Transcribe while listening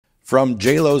From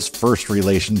J-Lo's first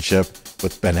relationship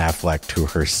with Ben Affleck to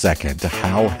her second,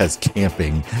 how has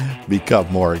camping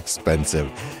become more expensive?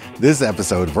 This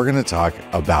episode, we're going to talk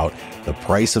about the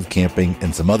price of camping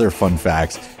and some other fun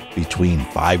facts between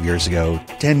 5 years ago,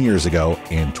 10 years ago,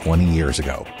 and 20 years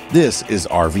ago. This is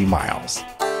RV Miles.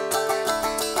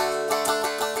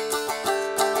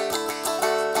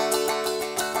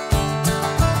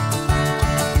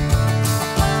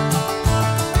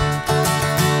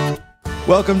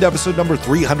 Welcome to episode number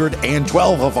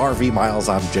 312 of RV Miles.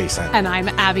 I'm Jason. And I'm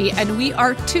Abby, and we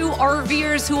are two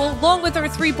RVers who, along with our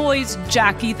three boys,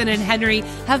 Jack, Ethan, and Henry,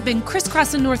 have been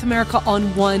crisscrossing North America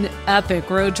on one epic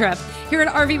road trip. Here at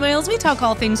RV Miles, we talk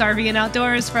all things RV and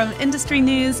outdoors, from industry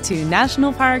news to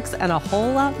national parks and a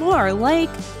whole lot more,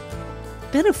 like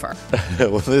Benifer.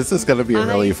 Well, this is going to be a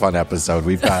really fun episode.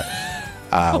 We've got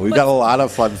a lot of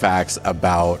fun facts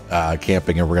about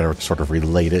camping, and we're going to sort of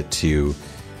relate it to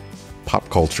pop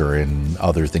culture and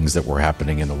other things that were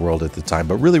happening in the world at the time.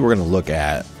 But really, we're going to look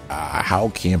at how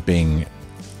camping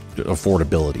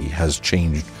affordability has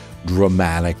changed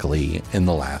dramatically in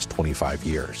the last 25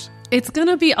 years. It's going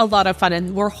to be a lot of fun,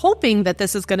 and we're hoping that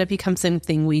this is going to become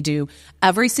something we do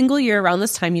every single year around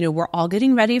this time. You know, we're all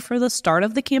getting ready for the start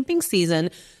of the camping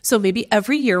season. So maybe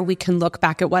every year we can look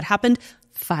back at what happened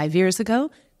 5 years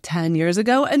ago, 10 years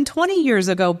ago, and 20 years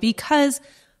ago, because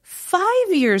 5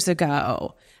 years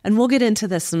ago, and we'll get into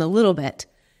this in a little bit,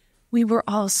 we were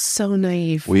all so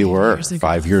naive. We were.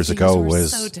 5 years ago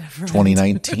was so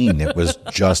 2019. It was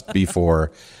just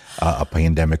before a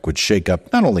pandemic would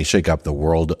not only shake up the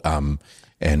world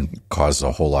and cause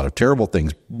a whole lot of terrible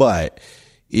things, but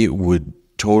it would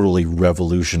totally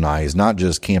revolutionize not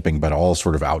just camping, but all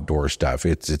sort of outdoor stuff.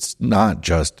 It's not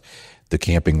just the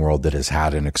camping world that has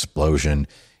had an explosion.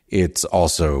 It's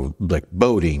also like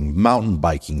boating, mountain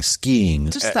biking, skiing.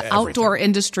 Just the outdoor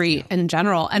industry in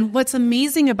general. And what's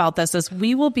amazing about this is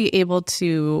we will be able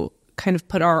to kind of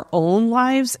put our own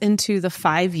lives into the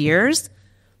 5 years,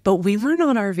 but we were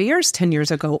not RVers 10 years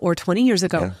ago or 20 years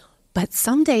ago. Yeah. But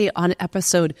someday on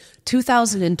episode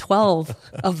 2012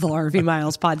 of the RV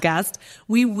Miles podcast,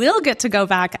 we will get to go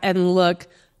back and look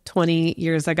 20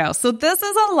 years ago. So this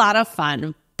is a lot of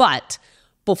fun. But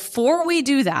before we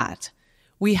do that,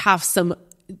 we have some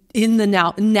in the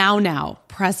now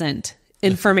present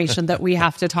information that we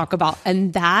have to talk about.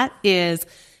 And that is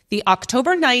the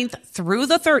October 9th through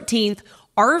the 13th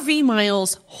RV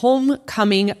Miles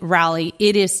Homecoming Rally.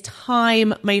 It is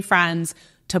time, my friends,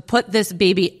 to put this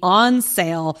baby on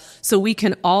sale so we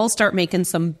can all start making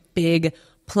some big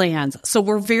plans. So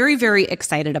we're very, very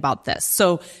excited about this.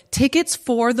 So tickets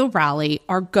for the rally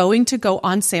are going to go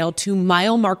on sale to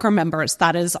mile marker members.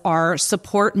 That is our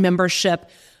support membership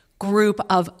group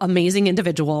of amazing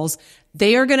individuals.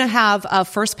 They are going to have a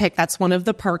first pick. That's one of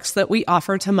the perks that we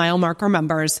offer to mile marker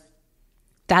members.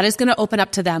 That is going to open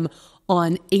up to them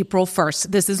on April 1st.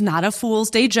 This is not a Fool's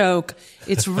Day joke.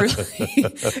 It's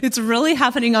really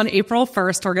happening on April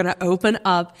 1st. We're going to open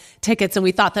up tickets, and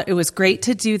we thought that it was great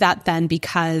to do that then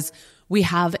because we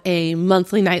have a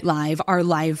monthly night live. Our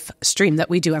live stream that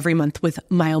we do every month with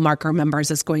mile marker members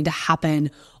is going to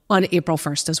happen on April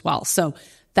 1st as well. So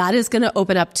that is going to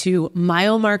open up to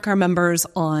mile marker members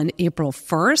on April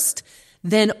 1st.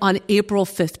 Then on April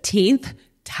 15th,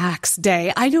 tax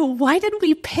day. I know, why did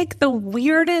we pick the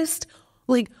weirdest,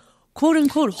 quote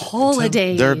unquote,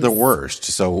 holidays? They're the worst.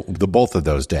 So both of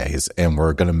those days, and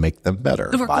we're going to make them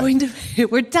better.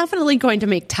 We're definitely going to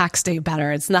make tax day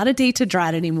better. It's not a day to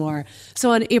dread anymore.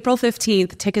 So on April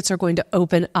 15th, tickets are going to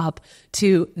open up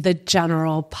to the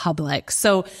general public.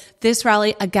 So this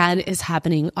rally, again, is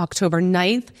happening October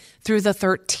 9th through the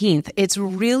 13th. It's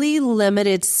really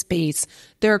limited space.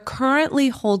 They're currently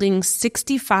holding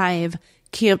 65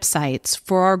 campsites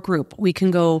for our group. We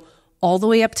can go all the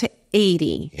way up to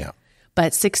 80. Yeah.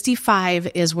 But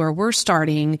 65 is where we're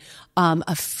starting.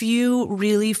 A few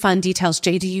really fun details.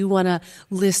 Jay, do you want to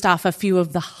list off a few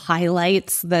of the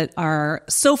highlights that are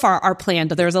so far are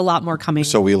planned? There's a lot more coming.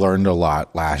 So we learned a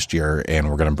lot last year, and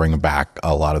we're going to bring back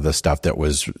a lot of the stuff that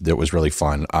was really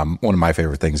fun. One of my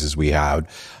favorite things is we had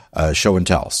show and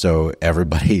tell. So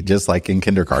everybody, just like in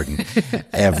kindergarten,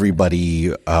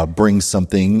 everybody brings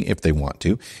something, if they want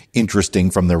to, interesting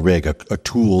from their rig, a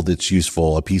tool that's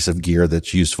useful, a piece of gear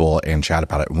that's useful, and chat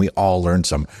about it. And we all learned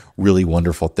some really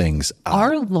wonderful things.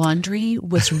 Our laundry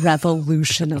was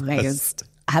revolutionized.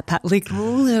 At that,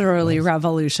 literally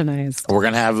revolutionized. We're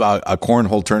going to have a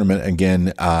cornhole tournament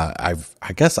again. I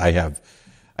guess I have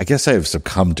I guess I have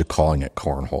succumbed to calling it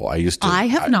cornhole. I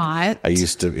have not. I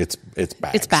used to. It's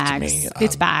bags. It's bags. To me.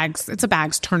 It's bags. It's a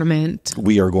bags tournament.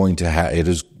 We are going to have it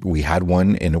is. We had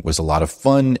one and it was a lot of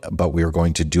fun, but we are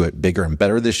going to do it bigger and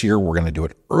better this year. We're going to do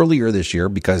it earlier this year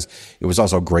because it was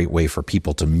also a great way for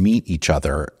people to meet each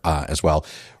other as well.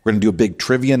 We're going to do a big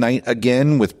trivia night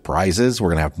again with prizes. We're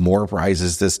going to have more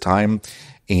prizes this time.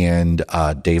 And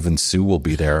Dave and Sue will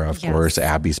be there, of course,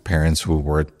 Abby's parents, who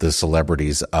were the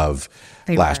celebrities of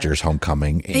last year's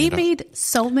homecoming. They made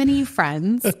so many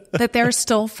friends that they're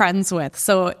still friends with.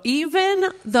 So even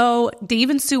though Dave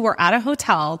and Sue were at a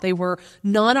hotel, they were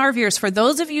non-RVers. For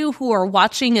those of you who are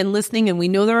watching and listening, and we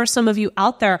know there are some of you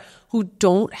out there who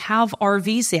don't have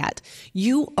RVs yet,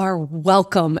 you are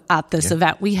welcome at this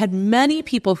event. We had many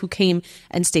people who came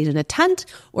and stayed in a tent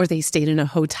or they stayed in a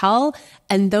hotel.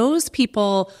 And those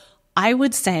people, I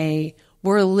would say,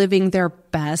 were living their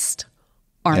best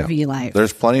RV life.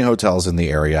 There's plenty of hotels in the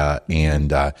area, and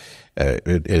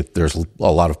there's a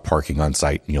lot of parking on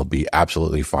site, and you'll be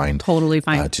absolutely fine. Totally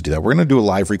fine. To do that. We're going to do a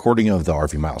live recording of the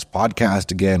RV Miles podcast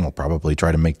again. We'll probably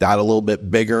try to make that a little bit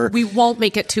bigger. We won't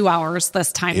make it 2 hours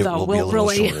this time, though. We'll be a little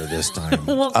shorter this time.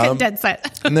 We'll condense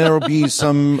it. And there will be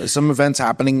some events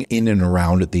happening in and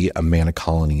around the Amana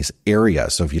Colonies area.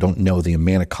 So if you don't know, the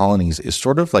Amana Colonies is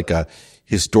sort of like a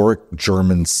historic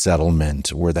German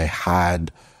settlement where they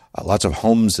had lots of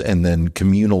homes and then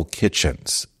communal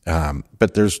kitchens.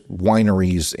 But there's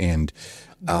wineries and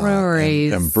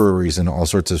breweries and all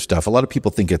sorts of stuff. A lot of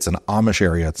people think it's an Amish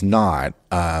area. It's not.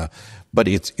 But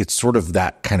it's sort of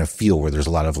that kind of feel where there's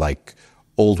a lot of like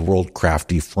old world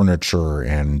crafty furniture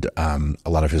and a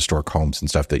lot of historic homes and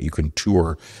stuff that you can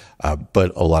tour.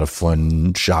 But a lot of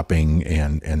fun shopping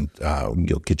and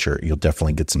you'll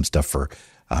definitely get some stuff for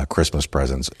Christmas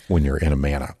presents when you're in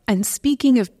Amana. And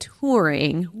speaking of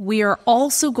touring, we are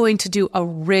also going to do a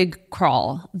rig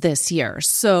crawl this year.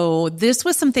 So this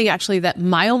was something actually that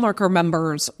Mile Marker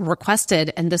members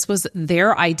requested, and this was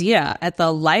their idea at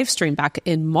the live stream back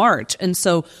in March. And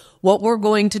so what we're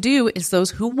going to do is those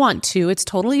who want to, it's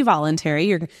totally voluntary.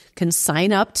 You can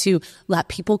sign up to let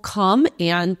people come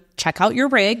and check out your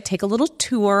rig, take a little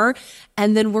tour,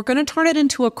 and then we're going to turn it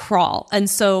into a crawl. And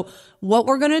so what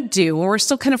we're going to do, and we're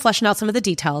still kind of fleshing out some of the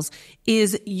details,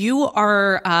 is you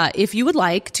are, if you would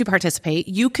like to participate,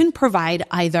 you can provide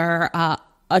either a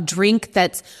drink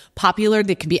that's popular,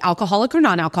 that can be alcoholic or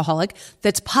non-alcoholic,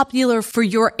 that's popular for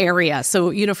your area.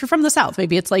 So, if you're from the South,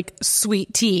 maybe it's like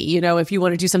sweet tea, if you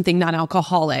want to do something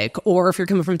non-alcoholic, or if you're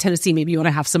coming from Tennessee, maybe you want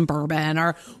to have some bourbon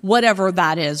or whatever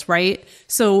that is, right?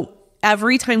 So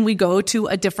every time we go to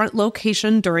a different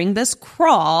location during this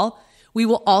crawl, we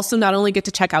will also not only get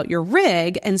to check out your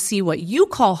rig and see what you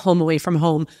call home away from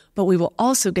home, but we will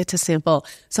also get to sample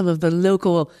some of the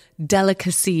local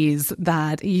delicacies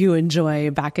that you enjoy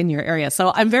back in your area.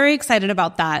 So I'm very excited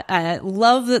about that. I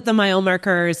love that the mile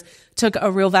markers took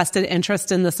a real vested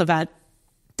interest in this event.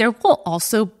 There will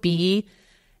also be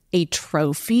a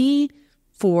trophy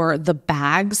for the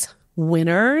bags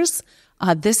winners.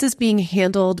 This is being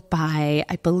handled by,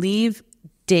 I believe,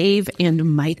 Dave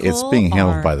and Michael. It's being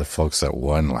handled by the folks that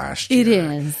won last year. It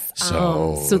is.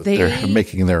 So they're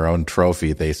making their own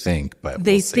trophy, they think. But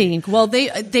they think. Well,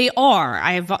 they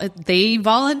are. They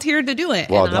volunteered to do it.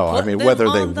 Well, no, I mean,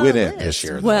 whether they win it this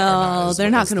year. Well, they're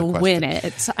not going to win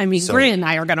it. I mean, Grin and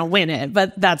I are going to win it,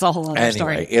 but that's a whole other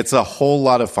story. It's a whole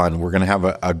lot of fun. We're going to have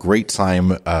a great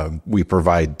time. We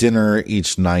provide dinner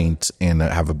each night and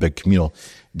have a big communal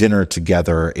dinner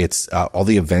together. It's all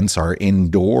the events are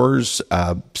indoors,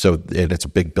 so it's a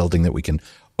big building that we can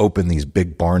open these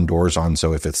big barn doors on.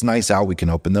 So if it's nice out, we can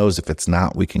open those. If it's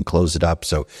not, we can close it up.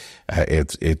 So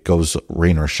it goes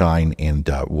rain or shine, and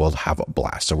we'll have a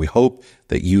blast. So we hope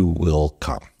that you will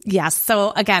come. Yes.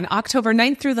 So again, October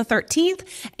 9th through the 13th,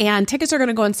 and tickets are going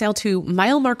to go on sale to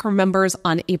Mile Marker members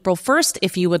on April 1st.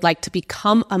 If you would like to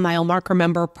become a Mile Marker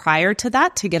member prior to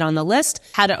that to get on the list,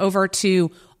 head over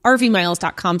to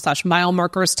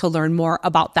rvmiles.com/milemarkers to learn more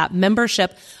about that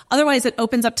membership. Otherwise, it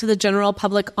opens up to the general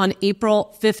public on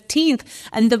April 15th.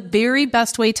 And the very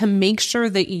best way to make sure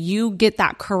that you get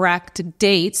that correct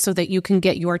date so that you can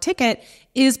get your ticket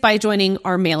is by joining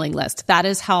our mailing list. That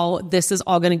is how this is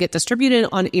all going to get distributed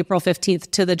on April 15th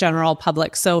to the general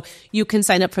public. So you can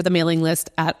sign up for the mailing list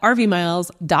at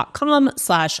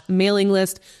rvmiles.com/mailing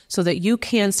list so that you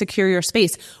can secure your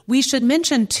space. We should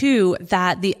mention too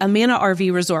that the Amana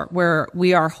RV Resort, where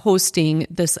we are hosting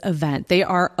this event, they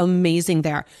are amazing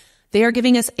there. They are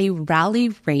giving us a rally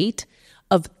rate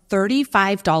of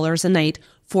 $35 a night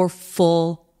for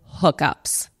full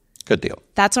hookups. Good deal.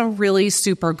 That's a really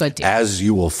super good deal. As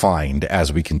you will find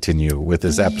as we continue with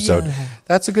this episode,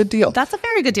 that's a good deal. That's a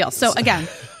very good deal. So again,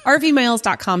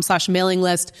 rvmails.com/mailing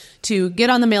list to get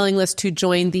on the mailing list to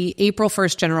join the April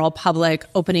 1st general public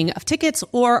opening of tickets,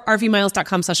 or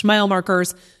rvmiles.com/mile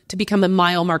markers to become a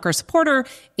mile marker supporter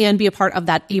and be a part of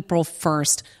that April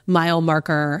 1st mile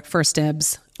marker first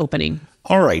dibs opening.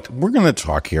 All right. We're going to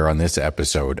talk here on this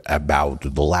episode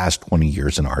about the last 20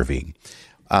 years in RVing.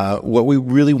 What we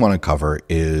really want to cover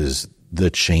is the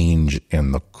change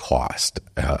in the cost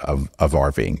of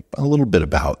RVing, a little bit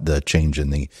about the change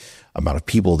in the amount of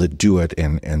people that do it,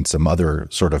 and some other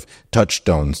sort of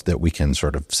touchstones that we can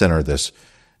sort of center this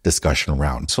discussion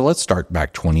around. So let's start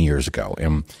back 20 years ago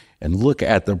and look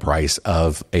at the price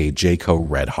of a Jayco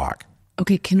Red Hawk.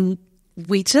 Okay, can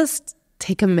we just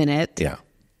take a minute? Yeah.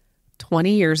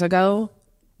 20 years ago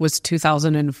was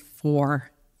 2004.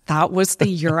 That was the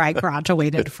year I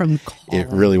graduated from college. It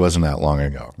really wasn't that long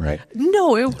ago, right?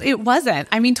 No, it wasn't.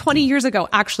 I mean, 20 years ago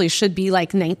actually should be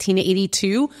like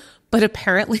 1982, but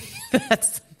apparently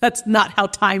that's not how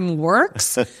time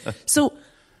works. So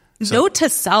note to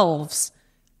selves,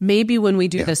 maybe when we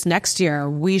do this next year,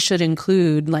 we should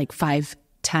include like 5,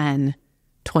 10,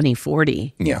 20,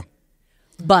 40. Yeah.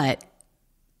 But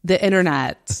the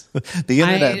internet. The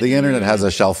internet has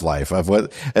a shelf life of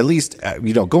what, at least,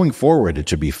 going forward, it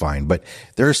should be fine. But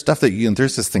there's stuff that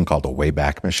there's this thing called a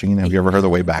Wayback Machine. Have you ever heard of the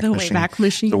Wayback Machine? Wayback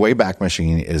Machine. The Wayback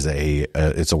Machine is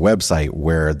it's a website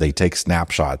where they take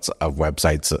snapshots of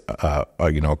websites,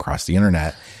 across the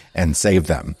internet and save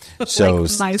them. So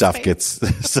like stuff gets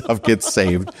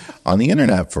saved on the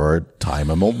internet for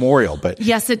time immemorial. But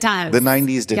yes, it does. The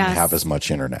 90s didn't have as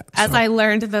much internet. As I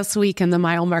learned this week in the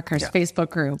Mile Markers Facebook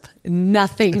group,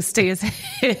 nothing stays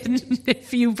hidden.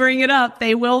 If you bring it up,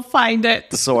 they will find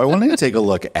it. So I wanted to take a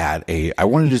look at an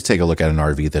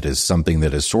RV that is something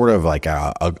that is sort of like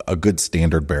a good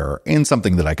standard bearer, and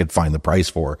something that I could find the price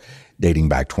for dating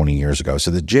back 20 years ago. So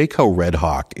the Jayco Red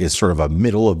Hawk is sort of a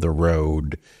middle of the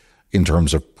road in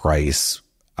terms of price,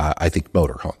 I think,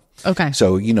 motorhome. Okay.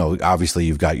 So, obviously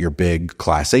you've got your big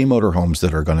Class A motorhomes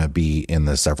that are going to be in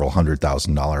the several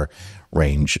 $100,000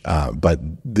 range. But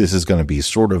this is going to be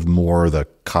sort of more the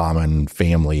common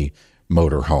family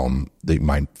motorhome that you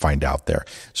might find out there.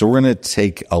 So we're going to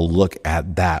take a look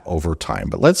at that over time.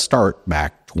 But let's start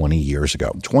back 20 years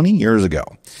ago. 20 years ago.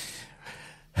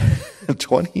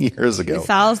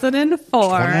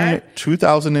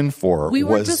 2004. We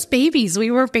were just babies. We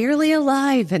were barely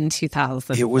alive in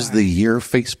 2000. It was the year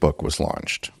Facebook was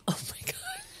launched. Oh my God.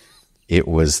 It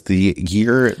was the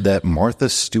year that Martha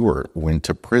Stewart went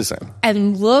to prison.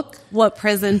 And look what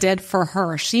prison did for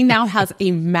her. She now has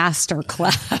a master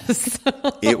class.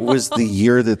 It was the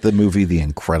year that the movie The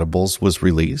Incredibles was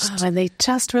released. Oh, and they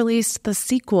just released the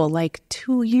sequel like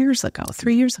 3 years ago.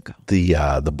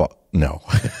 No.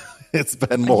 It's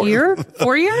been more. A year?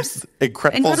 4 years?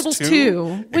 Incredibles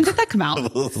 2. When did that come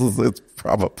out? It's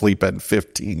probably been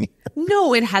 15 years.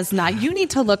 No, it has not. You need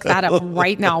to look that up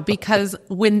right now, because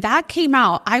when that came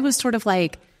out, I was sort of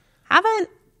like, haven't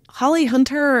Holly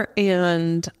Hunter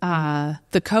and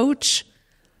the coach,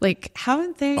 like,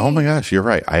 haven't they? Oh my gosh, you're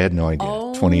right. I had no idea.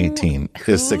 2018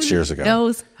 is 6 years ago.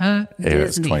 Knows it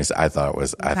was 20. I thought it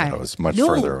was much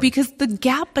further. No, because the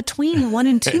gap between 1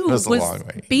 and 2 was a long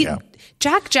way.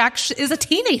 Jack is a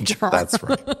teenager. That's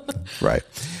right. Right.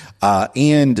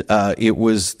 And it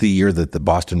was the year that the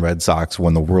Boston Red Sox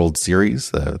won the World Series,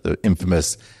 the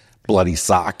infamous bloody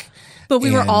sock. But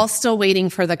we were all still waiting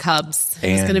for the Cubs.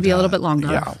 It's going to be a little bit longer.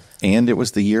 Yeah. And it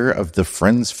was the year of the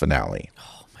Friends finale.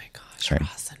 Oh my gosh, right.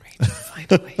 Ross and Rachel,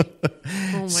 finally. Oh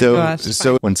my gosh.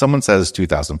 So when someone says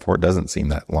 2004, it doesn't seem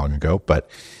that long ago, but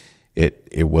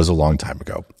it was a long time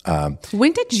ago.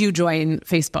 When did you join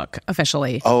Facebook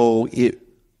officially? When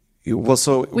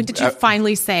did you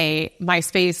finally say,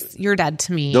 MySpace, you're dead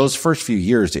to me? Those first few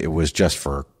years, it was just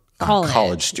for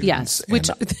college students. Yes, which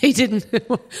they didn't.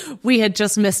 We had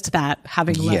just missed that,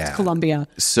 having left Columbia.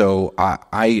 So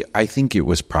I think it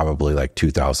was probably like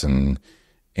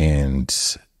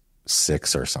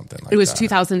 2006 or something like that. It was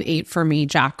 2008 for me.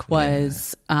 Jack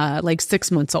was like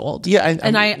 6 months old. Yeah,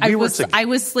 I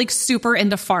was like super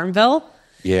into Farmville.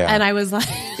 Yeah, and I was like,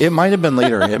 it might have been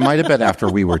later. It might have been after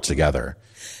we were together.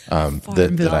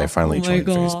 That I finally joined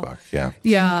Facebook. Yeah.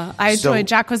 I joined.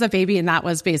 Jack was a baby, and that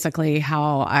was basically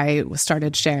how I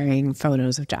started sharing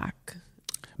photos of Jack.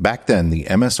 Back then, the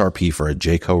MSRP for a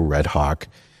Jayco Red Hawk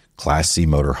Class C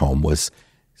motorhome was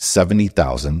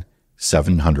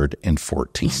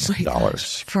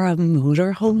 $70,714 for a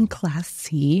motorhome Class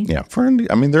C. Yeah,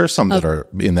 there are some that are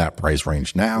in that price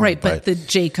range now. Right, but the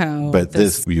Jayco, but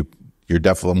this You're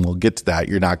definitely, we'll get to that.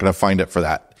 You're not going to find it for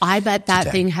that. I bet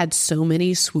that thing had so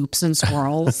many swoops and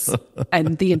swirls,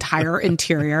 and the entire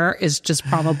interior is just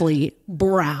probably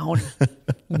brown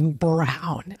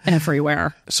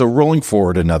everywhere. So rolling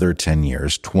forward another 10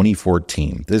 years,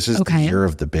 2014, this is the year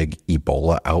of the big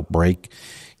Ebola outbreak.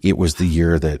 It was the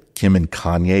year that Kim and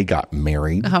Kanye got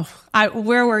married. Oh,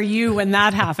 where were you when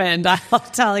that happened? I'll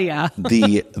tell you.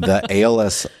 The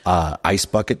ALS ice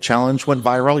bucket challenge went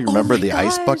viral. You remember the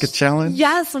ice bucket challenge?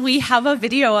 Yes, we have a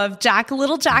video of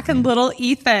little Jack and little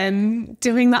Ethan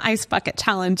doing the ice bucket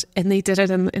challenge, and they did it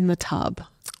in the tub.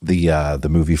 The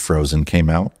movie Frozen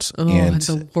came out, and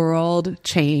the world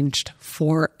changed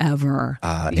forever.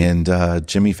 And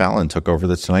Jimmy Fallon took over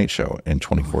the Tonight Show in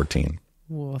 2014.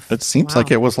 Woof. It seems like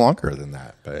it was longer than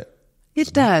that, but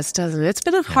it does, doesn't it? It's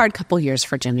been a hard couple years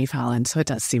for Jimmy Fallon, so it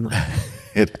does seem like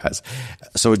it has.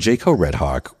 So Jayco Red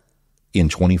Hawk in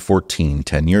 2014,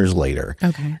 10 years later,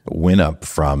 went up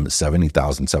from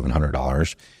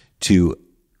 $70,700 to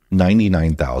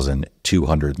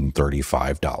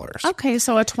 $99,235. Okay,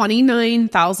 so a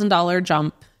 $29,000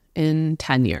 jump in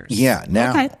 10 years. Yeah.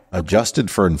 Now, adjusted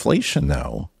for inflation,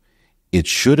 though, it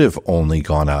should have only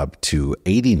gone up to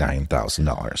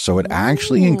 $89,000. So it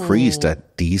actually increased a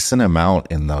decent amount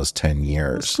in those 10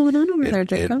 years. What's going on over there,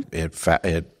 Jacob?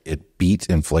 It beat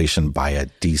inflation by a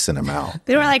decent amount.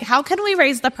 They were like, how can we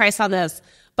raise the price on this?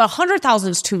 But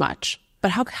 100,000 is too much.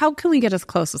 But how can we get as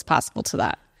close as possible to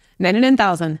that?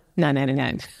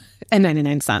 99,999 and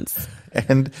 99 cents.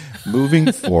 And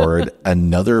moving forward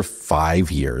another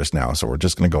 5 years now. So we're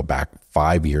just going to go back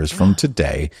 5 years from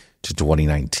today to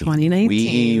 2019.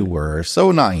 We were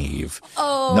so naive,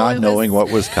 not knowing what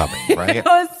was coming, right? It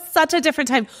was such a different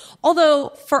time. Although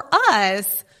for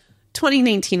us,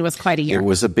 2019 was quite a year. It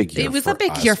was a big year. It was a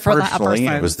big year for the upper sons.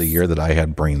 It was the year that I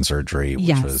had brain surgery,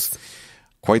 which was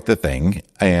quite the thing.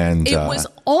 And it was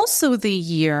also the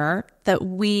year that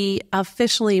we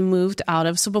officially moved out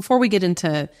of. So before we get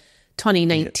into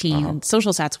 2019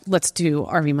 social stats, let's do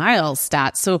RV Miles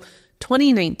stats. So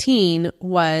 2019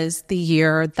 was the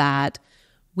year that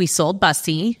we sold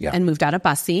Bussy and moved out of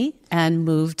Bussy and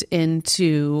moved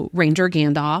into Ranger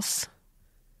Gandalf.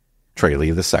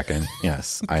 Trailey the second.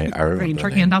 Yes. I remember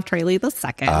Ranger Gandalf Trailey the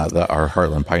second. Our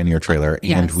Heartland Pioneer trailer.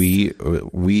 And we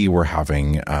were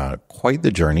having quite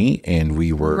the journey, and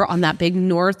we were on that big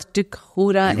North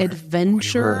Dakota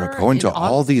adventure. We were going to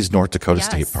all these North Dakota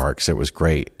state parks. It was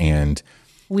great. And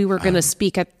we were going to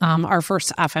speak at our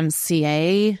first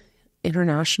FMCA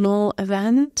international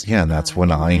event. Yeah, and that's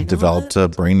when I developed a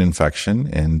brain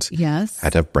infection and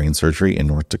had to have brain surgery in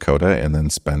North Dakota, and then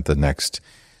spent the next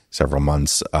several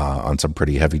months on some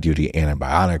pretty heavy duty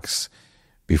antibiotics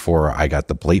before I got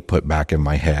the plate put back in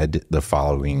my head the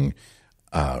following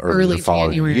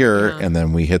January, year. And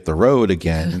then we hit the road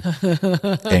again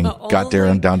and got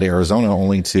down to Arizona,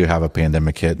 only to have a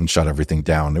pandemic hit and shut everything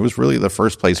down. It was really the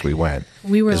first place we went.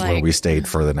 Where we stayed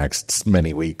for the next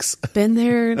many weeks. Been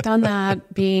there, done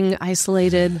that, being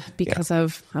isolated because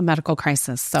of a medical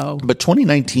crisis. But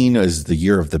 2019 is the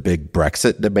year of the big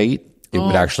Brexit debate. It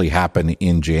would actually happen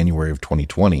in January of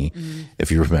 2020.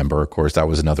 If you remember, of course, that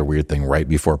was another weird thing right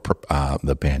before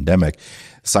the pandemic.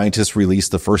 Scientists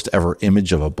released the first ever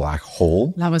image of a black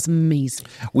hole. That was amazing.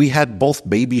 We had both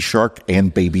Baby Shark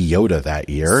and Baby Yoda that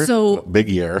year. So big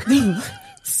year.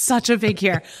 Such a big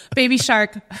year. Baby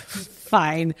Shark,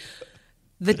 fine.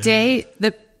 The day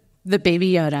that the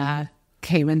Baby Yoda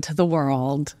came into the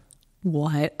world,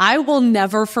 I will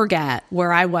never forget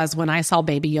where I was when I saw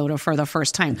Baby Yoda for the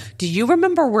first time. Do you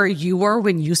remember where you were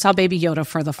when you saw Baby Yoda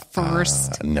for the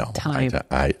first time? No,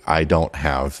 I don't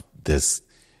have this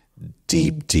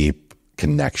deep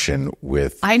connection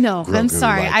with I know. Grogu, I'm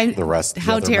sorry. Like the rest.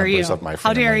 How dare you?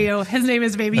 How dare you? His name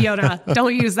is Baby Yoda.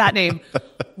 Don't use that name.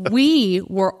 We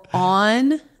were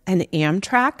on an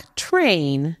Amtrak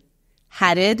train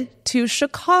headed to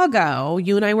Chicago.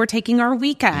 You and I were taking our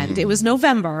weekend. It was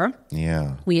November.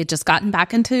 Yeah. We had just gotten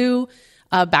back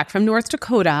from North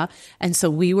Dakota. And so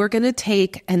we were going to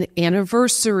take an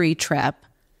anniversary trip,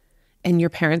 and your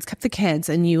parents kept the kids,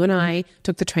 and you and I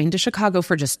took the train to Chicago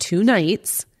for just 2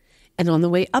 nights. And on the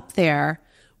way up there,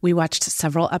 we watched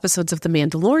several episodes of The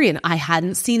Mandalorian. I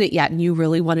hadn't seen it yet, and you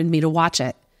really wanted me to watch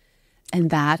it. And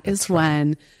that is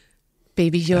when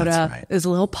Baby Yoda, his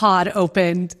little pod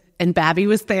opened, and Babby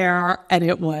was there, and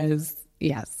it was,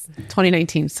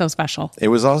 2019, so special. It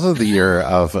was also the year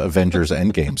of Avengers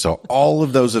Endgame. So all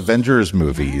of those Avengers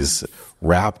movies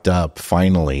wrapped up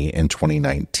finally in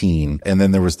 2019. And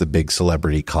then there was the big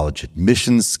celebrity college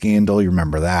admissions scandal. You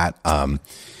remember that?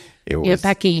 It was, Aunt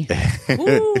Becky.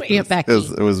 Ooh, Aunt Becky.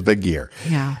 It was a big year.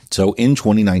 Yeah. So in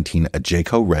 2019, a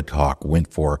Jayco Red Hawk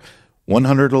went for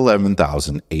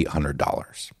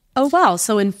 $111,800. Oh, wow.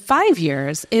 So in 5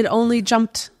 years, it only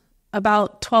jumped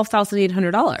about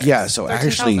 $12,800. Yeah. So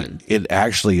it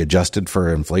actually adjusted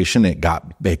for inflation. It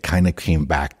kind of came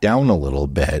back down a little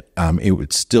bit. It was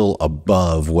still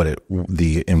above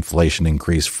the inflation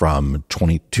increase from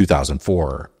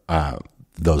 2004,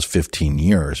 those 15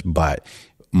 years, but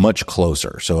much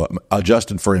closer. So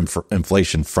adjusted for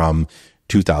inflation from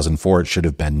 2004, it should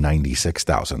have been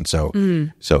 96,000.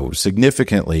 So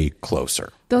significantly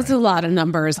closer. Those are a lot of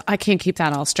numbers. I can't keep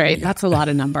that all straight. Yeah. That's a lot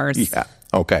of numbers. Yeah.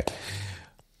 Okay.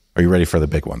 Are you ready for the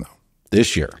big one, though?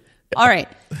 This year. All right.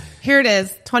 Here it is,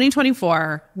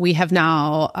 2024. We have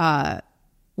now,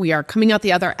 we are coming out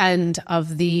the other end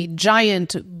of the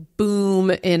giant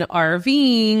boom in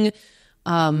RVing.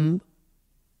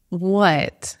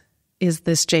 What is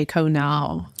this Jayco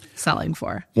now selling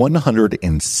for?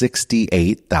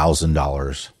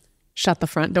 $168,000. Shut the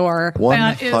front door.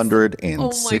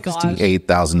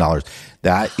 $168,000.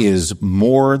 That is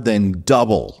more than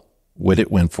double what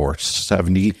it went for,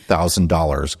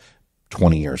 $70,000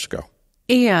 20 years ago.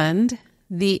 And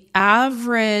the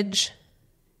average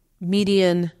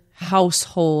median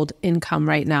household income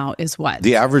right now is what?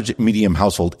 The average median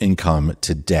household income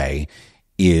today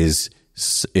is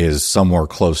somewhere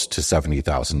close to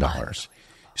 $70,000.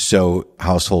 So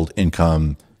household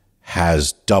income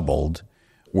has doubled,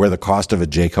 where the cost of a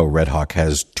Jayco Red Hawk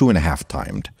has 2.5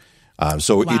 times.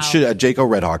 So it should, a Jayco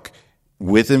Red Hawk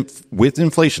with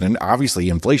inflation, and obviously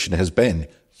inflation has been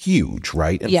huge,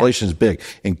 right? Inflation is big,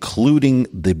 including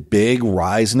the big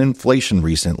rise in inflation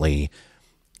recently.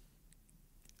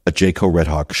 A Jayco Red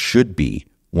Hawk should be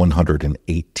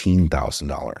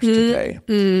 $118,000 today.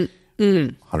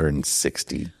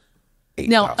 $168,000.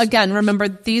 Now, again, remember,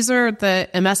 these are the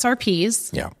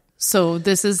MSRPs. Yeah. So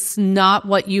this is not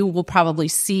what you will probably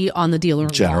see on the dealer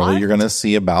Generally, lot. you're going to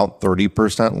see about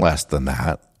 30% less than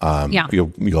that.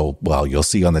 You'll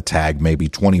see on the tag maybe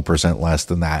 20% less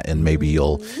than that, and maybe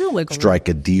you'll strike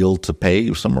a deal to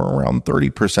pay somewhere around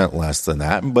 30% less than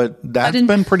that. But that's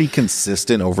been pretty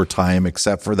consistent over time,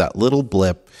 except for that little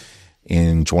blip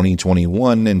in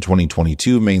 2021 and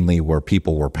 2022, mainly, where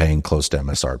people were paying close to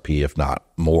MSRP, if not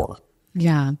more.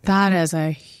 Yeah, that is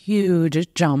a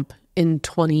huge jump in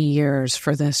 20 years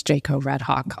for this Jayco Red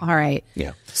Hawk. All right.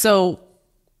 Yeah. So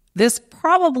this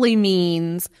probably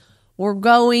means we're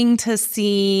going to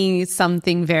see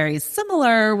something very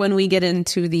similar when we get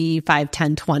into the 5,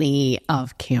 10, 20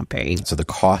 of camping. So the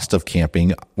cost of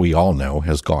camping, we all know,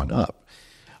 has gone up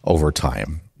over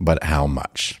time, but how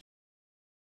much?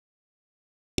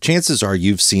 Chances are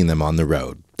you've seen them on the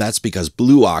road. That's because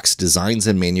Blue Ox designs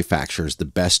and manufactures the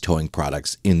best towing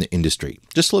products in the industry.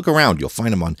 Just look around. You'll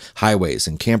find them on highways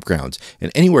and campgrounds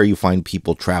and anywhere you find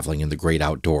people traveling in the great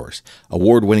outdoors.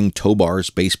 Award-winning tow bars,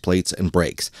 base plates, and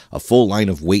brakes, a full line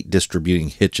of weight-distributing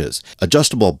hitches,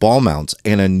 adjustable ball mounts,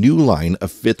 and a new line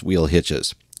of fifth-wheel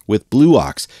hitches. With Blue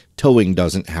Ox, towing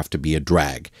doesn't have to be a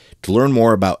drag. To learn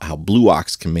more about how Blue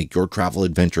Ox can make your travel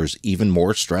adventures even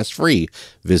more stress-free,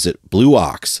 visit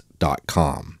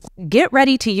blueox.com. Get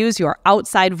ready to use your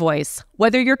outside voice.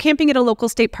 Whether you're camping at a local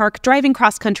state park, driving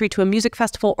cross-country to a music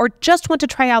festival, or just want to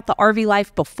try out the RV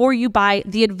life before you buy,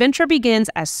 the adventure begins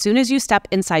as soon as you step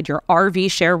inside your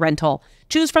RV share rental.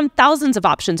 Choose from thousands of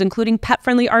options, including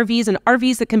pet-friendly RVs and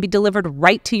RVs that can be delivered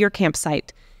right to your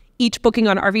campsite. Each booking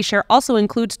on RV Share also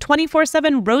includes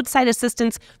 24/7 roadside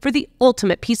assistance for the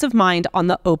ultimate peace of mind on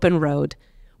the open road.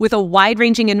 With a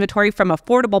wide-ranging inventory from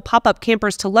affordable pop-up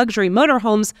campers to luxury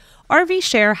motorhomes, RV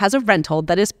Share has a rental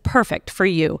that is perfect for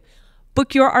you.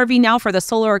 Book your RV now for the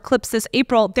solar eclipse this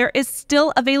April. There is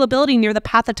still availability near the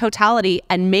Path of Totality,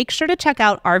 and make sure to check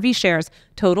out RV Share's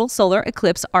Total Solar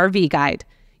Eclipse RV Guide.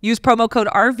 Use promo code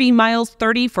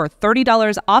RVMiles30 for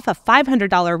 $30 off a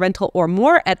 $500 rental or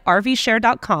more at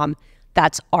RVshare.com.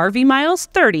 That's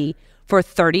RVMiles30 for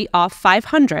 $30 off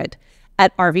 $500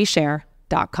 at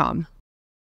RVshare.com.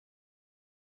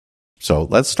 So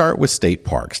let's start with state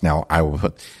parks. Now,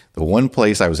 the one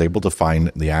place I was able to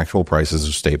find the actual prices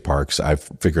of state parks, I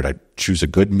figured I'd choose a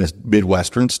good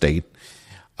Midwestern state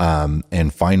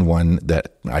and find one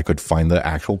that I could find the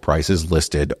actual prices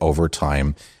listed over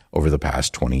time over the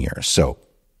past 20 years. So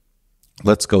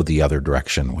let's go the other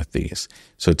direction with these.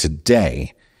 So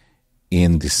today,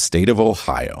 in the state of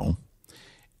Ohio,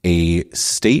 a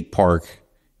state park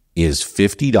is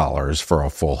 $50 for a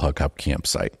full hookup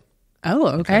campsite. Oh,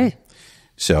 okay.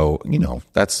 So,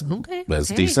 that's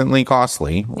decently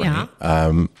costly, right?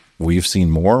 Yeah. We've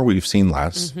seen more, we've seen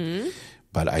less. Mm-hmm.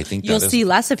 But I think you'll see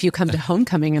less if you come to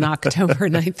homecoming in October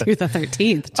 9th through the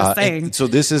 13th. Just saying. So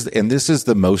this is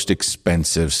the most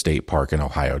expensive state park in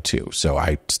Ohio too. So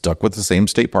I stuck with the same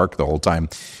state park the whole time,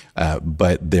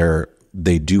 but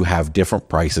they do have different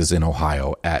prices in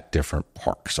Ohio at different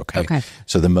parks. Okay.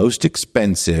 So the most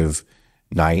expensive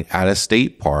night at a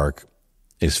state park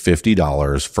is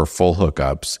 $50 for full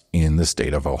hookups in the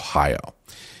state of Ohio.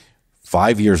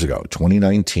 5 years ago,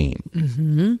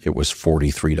 2019, it was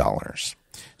 $43.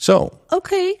 So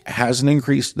it hasn't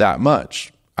increased that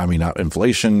much. I mean,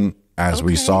 inflation, as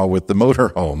we saw with the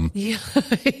motorhome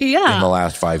in the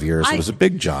last 5 years, was a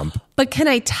big jump. But can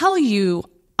I tell you,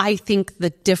 I think the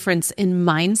difference in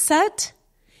mindset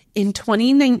in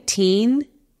 2019,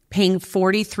 paying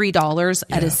 $43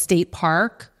 at a state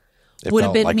park would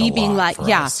have been like me being like,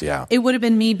 it would have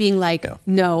been me being like,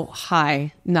 no,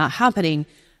 hi, not happening.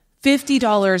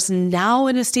 $50 now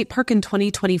in a state park in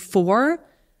 2024.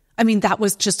 I mean, that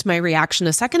was just my reaction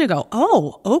a second ago.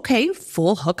 Oh, okay.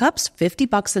 Full hookups,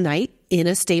 $50 a night in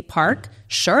a state park.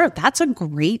 Sure. That's a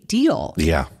great deal.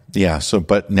 Yeah. Yeah. So,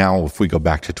 but now if we go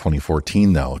back to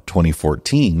 2014 though,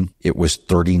 2014, it was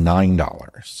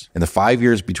 $39. In the 5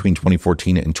 years between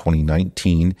 2014 and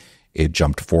 2019, it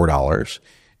jumped $4.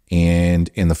 And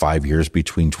in the 5 years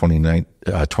between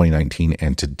 2019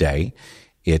 and today,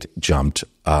 it jumped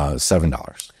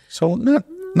 $7. So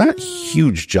not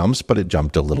huge jumps, but it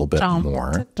jumped a little bit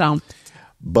more.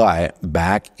 But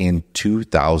back in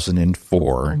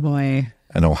 2004,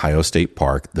 an Ohio State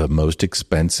Park, the most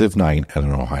expensive night at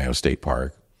an Ohio State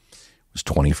Park was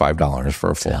 $25 for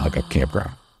a full hookup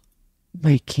campground.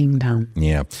 My kingdom.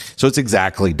 Yeah. So it's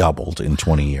exactly doubled in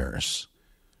 20 years.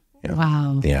 Yeah.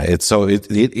 Wow. Yeah. It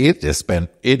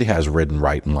has ridden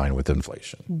right in line with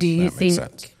inflation. Do you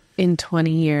think in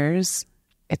 20 years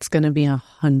it's going to be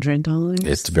 $100?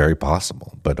 It's very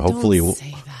possible, but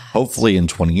hopefully in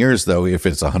 20 years though, if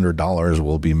it's $100,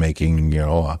 we'll be making,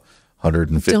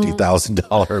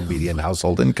 $150,000 median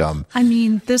household income. I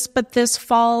mean, this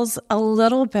falls a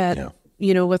little bit,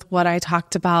 with what I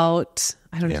talked about.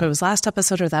 I don't know if it was last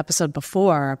episode or the episode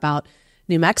before about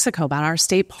New Mexico, about our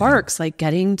state parks, like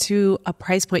getting to a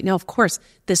price point. Now, of course,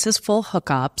 this is full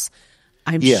hookups.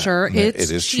 I'm sure it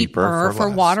is cheaper for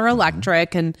water,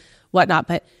 electric, and whatnot.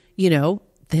 But,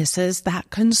 this is that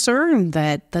concern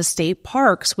that the state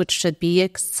parks, which should be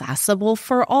accessible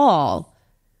for all,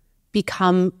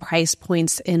 become price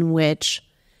points in which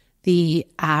the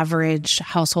average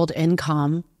household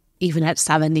income, even at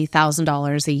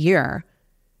 $70,000 a year,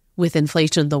 with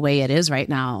inflation the way it is right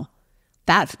now,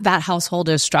 that household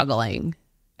is struggling.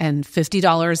 And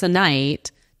 $50 a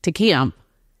night to camp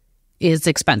is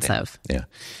expensive. Yeah.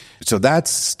 So that's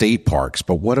state parks,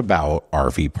 but what about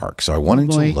RV parks? So I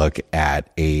wanted to look at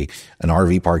an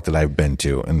RV park that I've been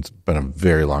to, and it's been a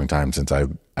very long time since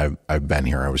I've been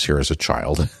here. I was here as a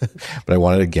child, but I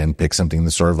wanted to again pick something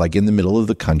that's sort of like in the middle of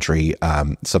the country,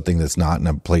 something that's not in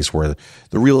a place where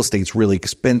the real estate's really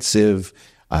expensive.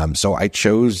 So I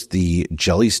chose the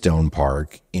Jellystone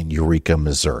Park in Eureka,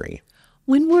 Missouri.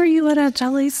 When were you at a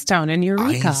Jellystone in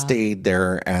Eureka? I stayed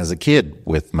there as a kid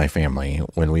with my family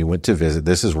when we went to visit.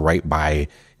 This is right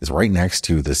next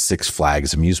to the Six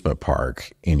Flags amusement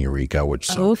park in Eureka, which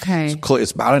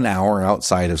it's about an hour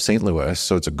outside of St. Louis.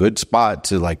 So it's a good spot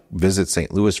to visit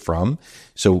St. Louis from.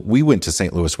 So we went to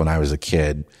St. Louis when I was a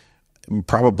kid,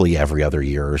 probably every other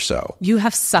year or so. You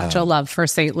have such a love for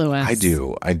St. Louis. I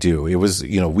do. It was,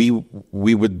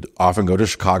 we would often go to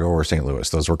Chicago or St. Louis.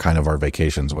 Those were kind of our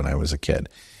vacations when I was a kid.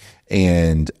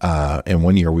 And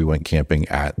one year we went camping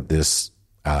at this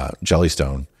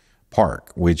Jellystone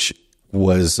Park, which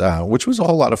was a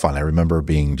whole lot of fun. I remember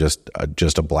being just a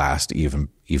blast even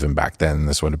back then.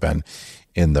 This would have been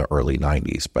in the early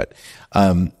 90s. But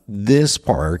this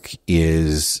park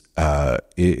is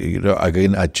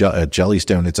again a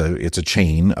Jellystone. It's a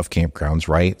chain of campgrounds,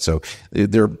 right? So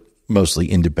they're mostly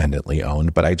independently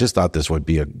owned. But I just thought this would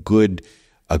be a good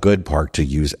park to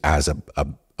use as a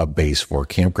base for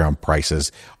campground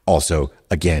prices. Also,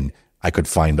 again, I could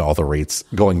find all the rates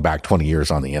going back 20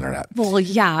 years on the internet. Well,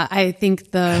 yeah, I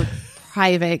think the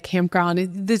private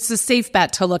campground, it's a safe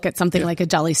bet to look at something like a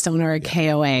Jellystone or a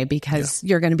KOA because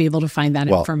you're going to be able to find that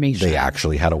information. They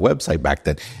actually had a website back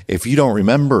then. If you don't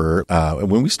remember,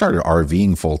 when we started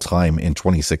RVing full time in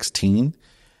 2016,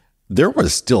 there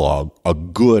was still a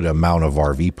good amount of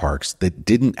RV parks that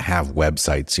didn't have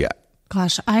websites yet.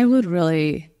 Gosh, I wish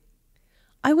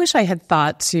I had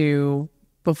thought to,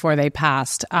 before they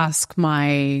passed, ask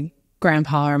my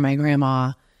grandpa or my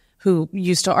grandma who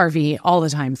used to RV all the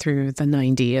time through the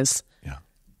 90s. Yeah.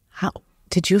 How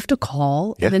did you have to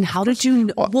call? Yeah. And then how did you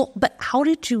but how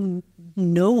did you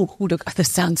know who to.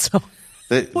 This sounds so.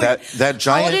 That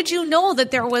giant. How did you know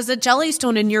that there was a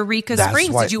Jellystone in Eureka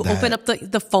Springs? Did you open up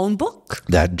the phone book?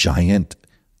 That giant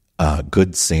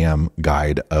Good Sam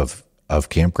guide of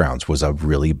campgrounds was a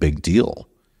really big deal.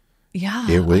 Yeah.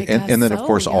 It was, and then, of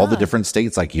course, all the different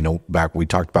states, like, back, we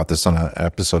talked about this on an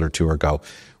episode or two ago,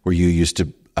 where you used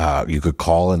to, you could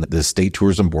call and the state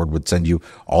tourism board would send you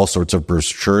all sorts of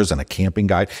brochures and a camping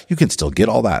guide. You can still get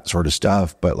all that sort of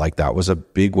stuff, but like that was a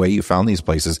big way you found these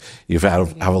places. You've had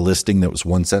have a listing that was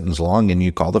one sentence long and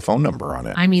you call the phone number on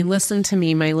it. I mean, listen to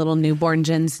me, my little newborn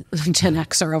Gen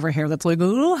Xer over here that's like,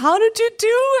 oh, how did you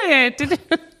do it?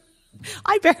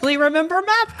 I barely remember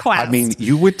MapQuest. I mean,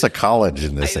 you went to college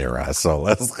in this era, so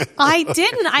let's. I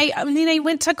didn't. I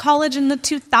went to college in the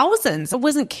 2000s. I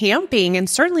wasn't camping, and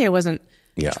certainly I wasn't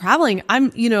traveling.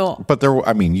 But the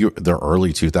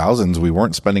early 2000s, we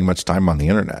weren't spending much time on the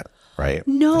internet, right?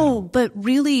 No, but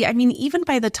really, I mean, even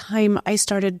by the time I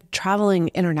started traveling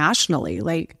internationally,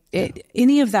 like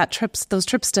any of those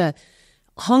trips to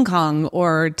Hong Kong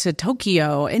or to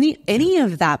Tokyo, any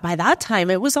of that, by that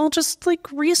time, it was all just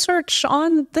like research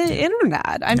on the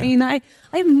internet. I mean, I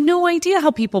have no idea how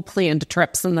people planned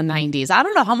trips in the 90s. I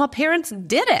don't know how my parents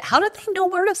did it. How did they know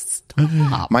where to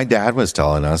stop? My dad was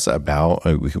telling us about,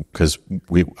 because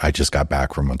I just got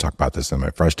back from, I'll talk about this in my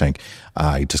fresh tank.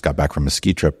 I just got back from a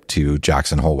ski trip to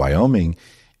Jackson Hole, Wyoming.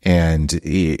 And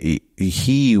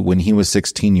he, when he was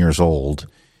 16 years old,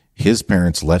 his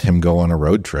parents let him go on a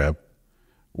road trip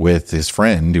with his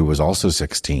friend who was also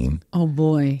 16. Oh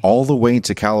boy. All the way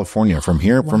to California, from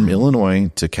Illinois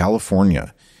to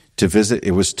California to visit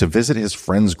his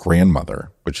friend's grandmother,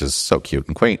 which is so cute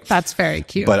and quaint. That's very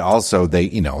cute. But also they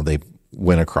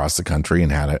went across the country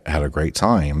and had a great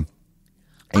time.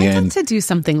 I'd like to do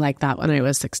something like that when I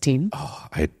was 16. Oh,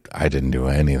 I didn't do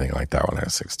anything like that when I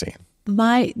was 16.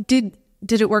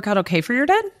 Did it work out okay for your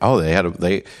dad? Oh,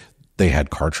 they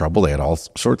had car trouble. They had all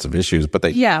sorts of issues, but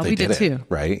we did it too,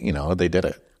 right? They did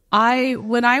it.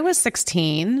 When I was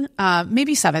 16,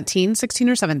 maybe 16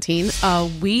 or 17,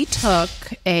 we took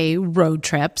a road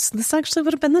trip. So this actually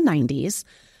would have been the 90s.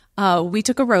 We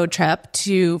took a road trip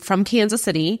from Kansas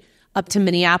City up to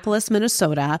Minneapolis,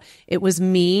 Minnesota. It was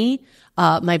me,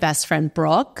 my best friend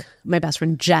Brooke, my best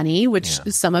friend Jenny, which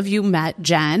some of you met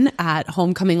Jen at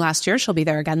Homecoming last year. She'll be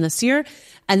there again this year.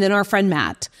 And then our friend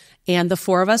Matt. And the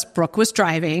four of us, Brooke was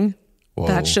driving.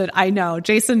 Whoa. I know.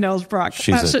 Jason knows Brooke.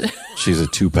 She's a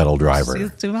two-pedal driver. She's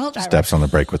a two-pedal driver. Steps on the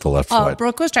brake with the left foot.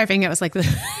 Brooke was driving. It was like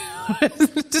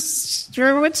just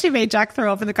remember when she made Jack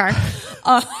throw up in the car?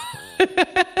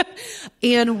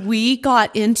 And we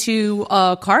got into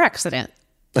a car accident.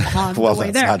 Well,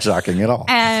 that's not shocking at all.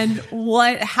 And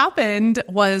what happened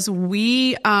was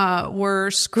we were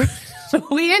screwed.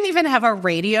 We didn't even have a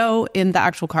radio in the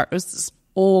actual car. It was this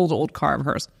old car of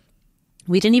hers.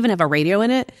 We didn't even have a radio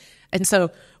in it. And so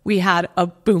we had a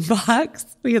boombox.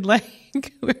 We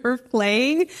were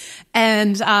playing,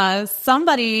 and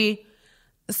somebody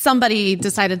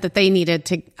decided that they needed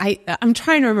to, I'm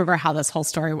trying to remember how this whole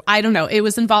story, I don't know. It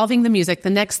was involving the music.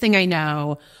 The next thing I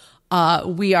know,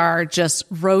 we are just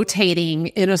rotating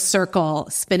in a circle,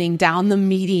 spinning down the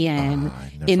median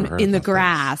in the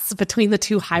grass between the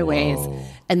two highways. Whoa.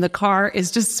 And the car is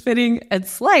just spinning and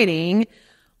sliding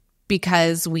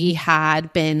because we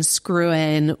had been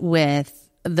screwing with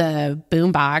the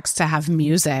boombox to have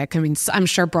music. I mean, I'm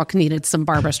sure Brooke needed some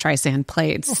Barbra Streisand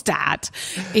played stat.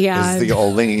 It's the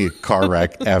only car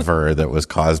wreck ever that was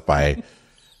caused by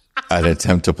an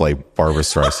attempt to play Barbra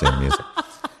Streisand music.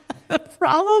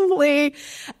 Probably.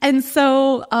 And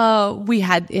so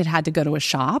it had to go to a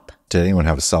shop. Did anyone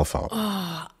have a cell phone?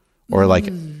 Or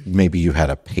maybe you had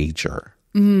a pager?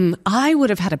 I would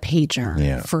have had a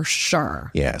pager for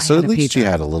sure. Yeah. So at least you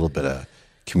had a little bit of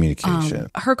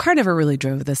communication. Her car never really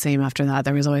drove the same after that.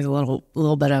 There was always a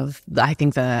little bit of, I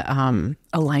think the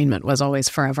alignment was always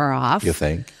forever off. You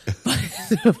think?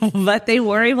 But they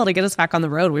were able to get us back on the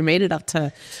road. We made it up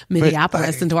to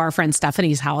Minneapolis and to our friend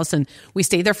Stephanie's house, and we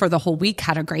stayed there for the whole week,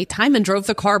 had a great time, and drove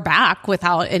the car back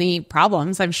without any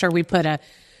problems. I'm sure we put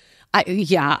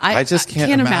I just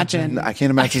can't imagine. I can't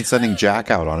imagine sending Jack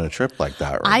out on a trip like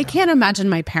that. I can't imagine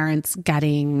my parents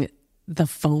getting the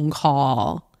phone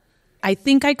call. I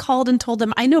think I called and told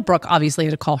them. I know Brooke obviously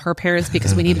had to call her parents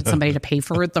because we needed somebody to pay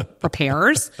for the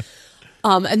repairs.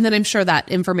 And then I'm sure that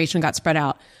information got spread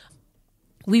out.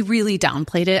 We really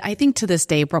downplayed it. I think to this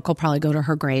day, Brooke will probably go to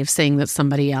her grave saying that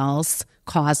somebody else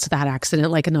caused that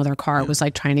accident, like another car was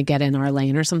like trying to get in our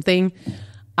lane or something.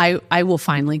 I will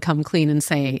finally come clean and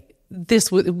say,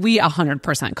 we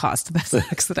 100% caused this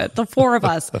accident. The four of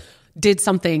us did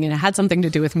something, and it had something to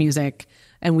do with music.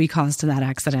 and we caused that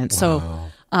accident. Wow.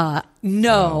 So,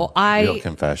 no, Real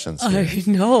confessions. I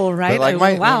know, right?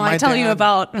 Like I tell you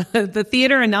about the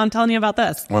theater, and now I'm telling you about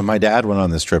this. When my dad went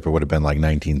on this trip, it would have been like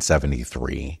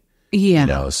 1973. Yeah. You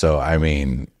know, so I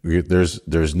mean,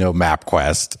 there's no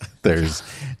MapQuest, there's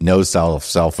no cell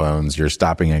phones. You're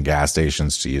stopping at gas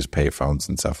stations to use payphones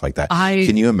and stuff like that.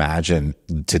 Can you imagine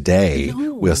today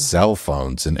with cell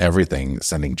phones and everything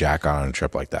sending Jack on a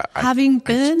trip like that? Having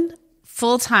been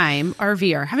full-time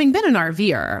RVer, having been an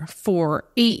RVer for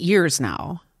 8 years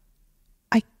now,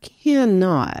 I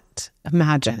cannot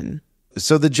imagine.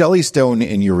 So the Jellystone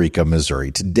in Eureka,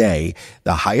 Missouri, today,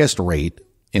 the highest rate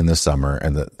in the summer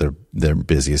and the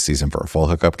busiest season for a full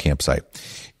hookup campsite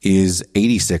is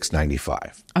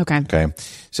 $86.95. Okay.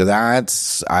 So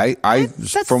that's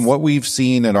from what we've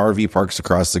seen at RV parks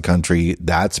across the country,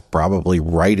 that's probably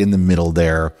right in the middle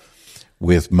there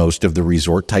with most of the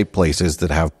resort type places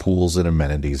that have pools and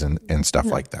amenities and stuff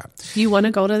like that. You want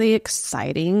to go to the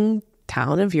exciting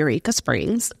town of Eureka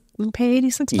Springs, you pay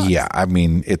 $86. Yeah. I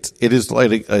mean, it is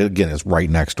like, again, it's right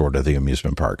next door to the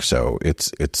amusement park. So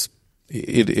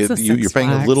you're paying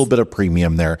a little bit of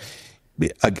premium there.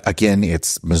 Again,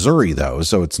 it's Missouri though,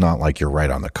 so it's not like you're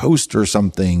right on the coast or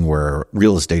something where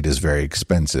real estate is very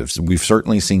expensive. So we've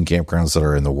certainly seen campgrounds that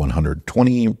are in the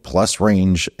 120 plus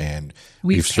range, and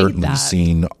we've certainly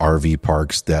seen RV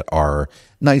parks that are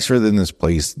nicer than this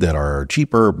place that are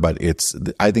cheaper, but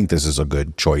I think this is a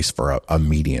good choice for a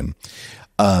median.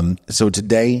 So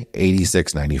today,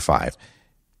 $86.95.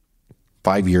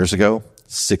 5 years ago,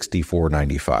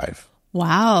 $64.95.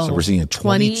 Wow. So we're seeing a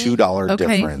 $22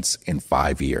 difference in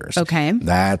 5 years. Okay.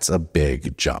 That's a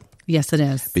big jump. Yes, it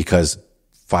is. Because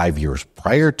 5 years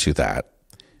prior to that,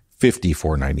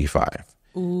 $54.95.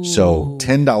 So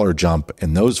 $10 jump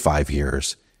in those 5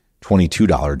 years,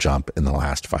 $22 jump in the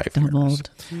last 5 years.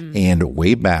 And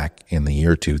way back in the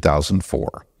year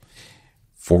 2004,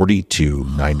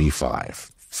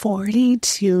 $42.95.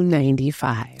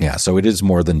 $42.95. Yeah, so it is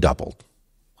more than doubled.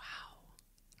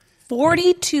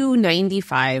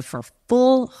 $42.95 for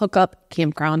full hookup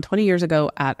campground 20 years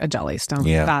ago at a Jellystone.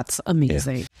 Yeah. That's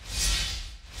amazing. Yeah.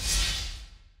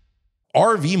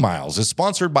 RV Miles is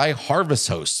sponsored by Harvest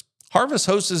Hosts. Harvest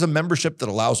Hosts is a membership that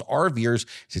allows RVers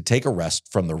to take a rest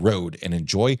from the road and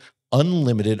enjoy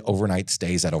unlimited overnight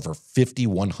stays at over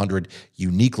 5,100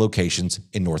 unique locations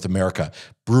in North America.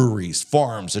 Breweries,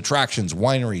 farms, attractions,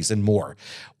 wineries, and more.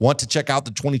 Want to check out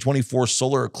the 2024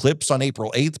 solar eclipse on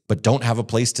April 8th, but don't have a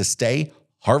place to stay?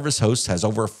 Harvest Hosts has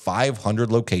over 500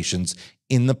 locations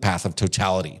in the path of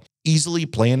totality. Easily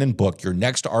plan and book your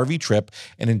next RV trip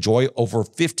and enjoy over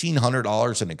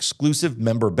 $1,500 in exclusive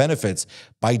member benefits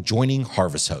by joining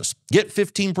Harvest Hosts. Get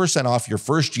 15% off your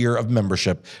first year of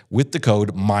membership with the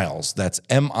code MILES. That's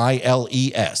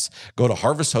MILES. Go to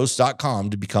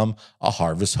harvesthosts.com to become a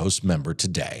Harvest Host member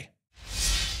today.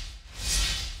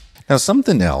 Now,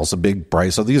 something else, a big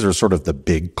price. So these are sort of the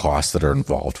big costs that are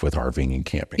involved with RVing and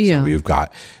camping. Yeah. So we've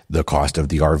got the cost of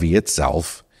the RV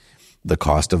itself, the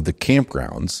cost of the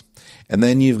campgrounds, and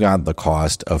then you've got the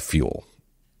cost of fuel.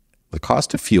 The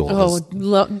cost of fuel is...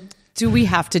 Do we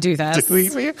have to do this?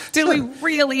 Do we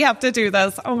really have to do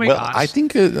this? Oh my gosh. I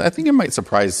think it might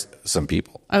surprise some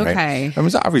people. Okay. Right? I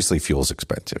mean, obviously fuel's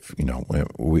expensive. You know,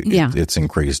 it's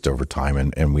increased over time,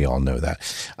 and we all know that.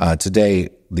 Today,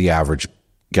 the average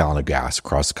gallon of gas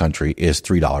across the country is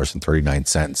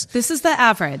 $3.39. This is the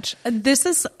average.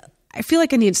 I feel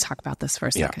like I need to talk about this for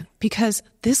a second because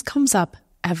this comes up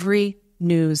every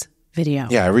news video.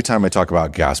 Yeah, every time I talk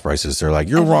about gas prices, they're like,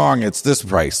 you're wrong, it's this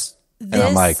price. And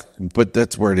I'm like, but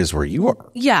that's where it is where you are.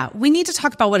 Yeah, we need to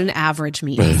talk about what an average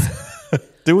means.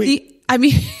 Do we?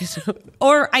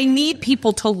 Or I need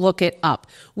people to look it up.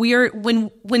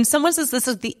 When someone says this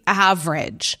is the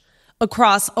average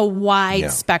across a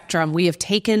wide spectrum, we have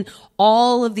taken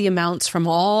all of the amounts from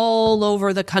all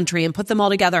over the country and put them all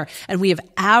together, and we have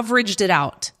averaged it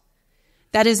out.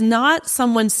 That is not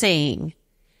someone saying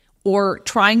or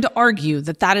trying to argue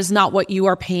that is not what you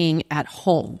are paying at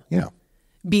home. Yeah.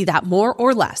 Be that more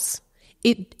or less.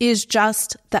 It is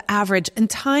just the average. And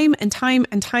time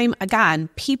again,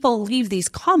 people leave these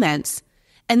comments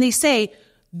and they say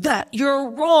that you're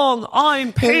wrong.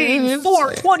 I'm paying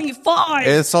 $4.25.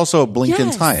 It's also a blink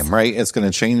in time, right? It's going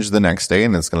to change the next day,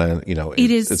 and it's going to,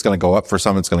 it's going to go up for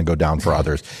some. It's going to go down for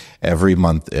others. Every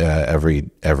month,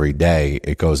 every day,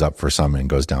 it goes up for some and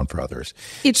goes down for others.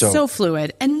 It's so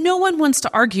fluid, and no one wants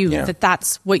to argue that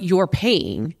that's what you're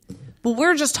paying. But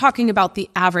we're just talking about the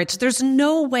average. There's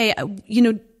no way,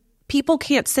 people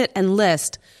can't sit and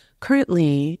list,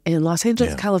 currently in Los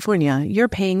Angeles, California, you're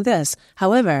paying this.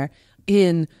 However,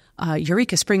 in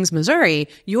Eureka Springs, Missouri,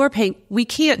 you're paying. We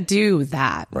can't do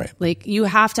that. Right. Like, you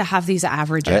have to have these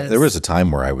averages. There was a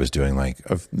time where I was doing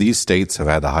these states have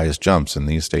had the highest jumps and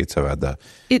these states have had the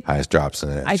highest drops,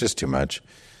 and it's just too much.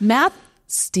 Math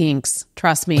stinks.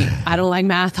 Trust me. I don't like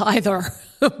math either.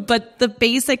 But the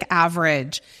basic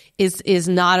average is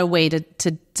not a way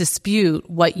to dispute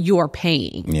what you're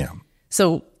paying. Yeah.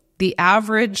 So the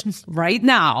average right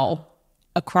now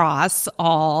across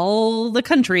all the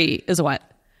country is what?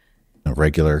 A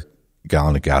regular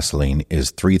gallon of gasoline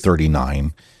is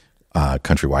 $3.39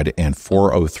 countrywide and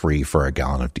 $4.03 for a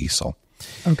gallon of diesel.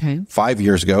 Okay. 5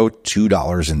 years ago,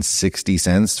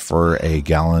 $2.60 for a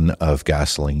gallon of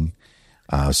gasoline.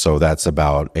 So that's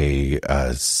about a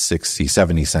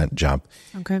 70 cent jump.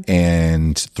 Okay.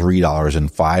 And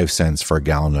 $3.05 for a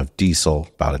gallon of diesel,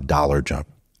 about $1 jump.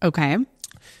 Okay.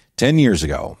 10 years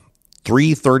ago,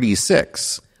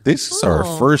 $3.36. This is our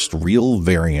first real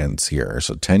variance here.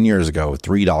 So 10 years ago,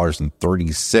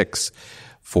 $3.36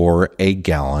 for a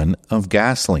gallon of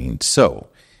gasoline. So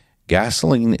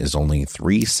gasoline is only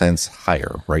 3 cents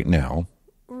higher right now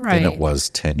than it was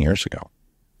 10 years ago.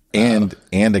 And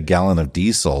a gallon of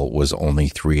diesel was only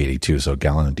 $3.82. So a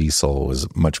gallon of diesel was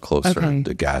much closer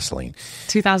to gasoline.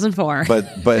 2004.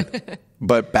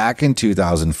 But back in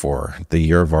 2004, the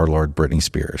year of our Lord Britney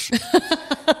Spears.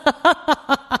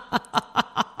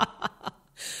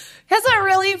 Has it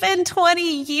really been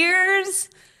 20 years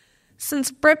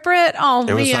since Brit? Oh,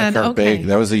 It was man. like her big,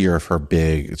 that was the year of her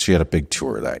big, she had a big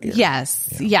tour that year.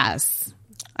 Yes.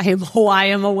 I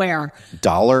am aware.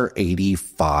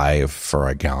 $1.85 for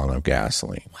a gallon of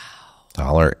gasoline.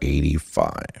 Wow.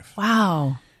 $1.85.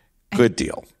 Wow. Good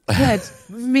deal. Good.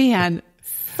 Man,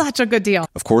 such a good deal.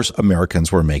 Of course,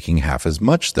 Americans were making half as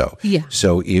much, though. Yeah.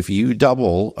 So if you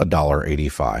double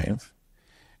 $1.85,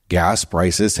 gas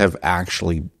prices have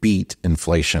actually beat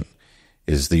inflation.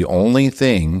 Is the only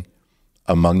thing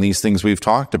among these things we've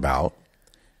talked about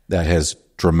that has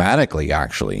dramatically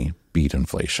actually beat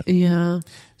inflation. Yeah.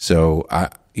 So,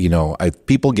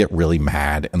 people get really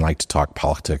mad and like to talk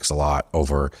politics a lot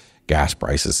over gas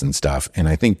prices and stuff. And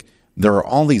I think there are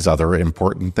all these other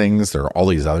important things. There are all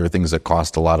these other things that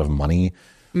cost a lot of money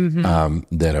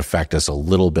that affect us a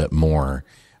little bit more.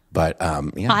 But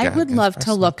I would love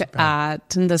to look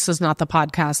at, and this is not the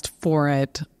podcast for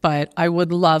it, but I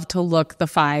would love to look the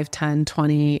 5, 10,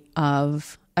 20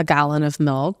 of a gallon of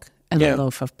milk and a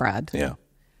loaf of bread. Yeah.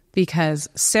 Because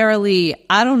Sarah Lee,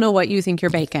 I don't know what you think you're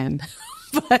baking,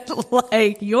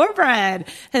 but your bread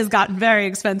has gotten very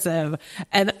expensive.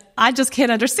 And I just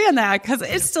can't understand that because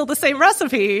it's still the same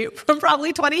recipe from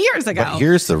probably 20 years ago. But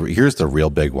here's the real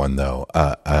big one, though.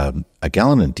 A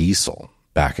gallon of diesel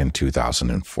back in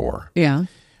 2004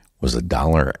 was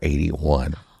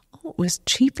 $1.81. Oh, it was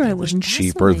cheaper. It was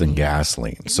cheaper than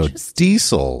gasoline. So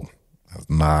diesel has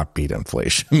not beat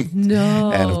inflation.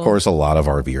 No. And of course, a lot of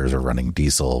RVers are running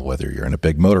diesel, whether you're in a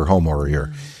big motorhome or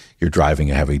you're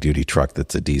driving a heavy duty truck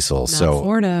that's a diesel. So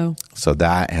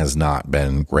that has not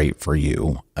been great for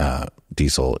you.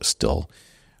 Diesel is still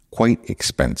quite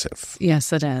expensive.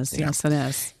 Yes, it is. Yeah. Yes, it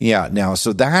is. Yeah. Now,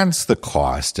 so that's the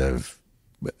cost of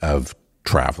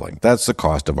traveling. That's the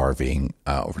cost of RVing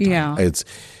over time. Yeah. It's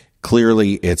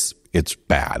clearly it's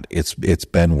bad. It's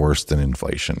been worse than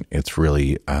inflation. It's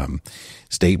really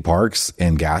state parks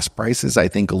and gas prices, I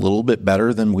think, a little bit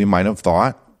better than we might have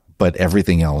thought. But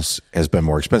everything else has been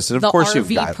more expensive. Of course,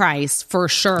 RV price for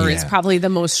sure is probably the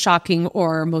most shocking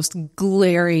or most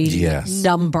glaring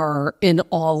number in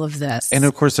all of this. And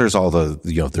of course, there's all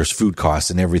there's food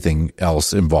costs and everything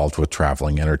else involved with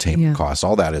traveling, entertainment costs.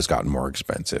 All that has gotten more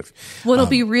expensive. What'll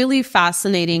be really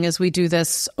fascinating as we do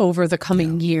this over the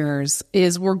coming years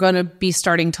is we're going to be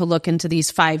starting to look into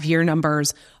these 5-year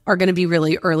numbers are going to be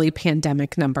really early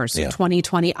pandemic numbers.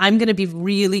 2020. I'm going to be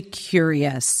really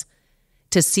curious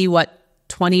to see what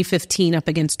 2015 up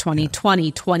against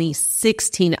 2020,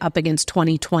 2016 up against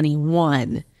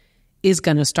 2021 is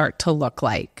going to start to look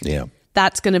like. Yeah.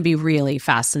 That's going to be really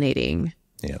fascinating.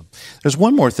 Yeah. There's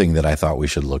one more thing that I thought we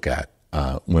should look at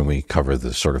when we cover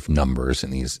the sort of numbers in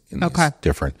these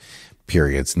different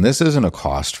periods. And this isn't a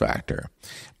cost factor,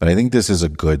 but I think this is a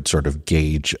good sort of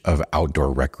gauge of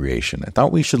outdoor recreation. I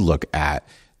thought we should look at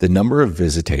the number of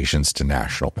visitations to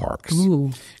national parks,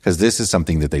 because this is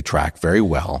something that they track very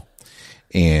well,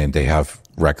 and they have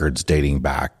records dating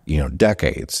back,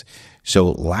 decades.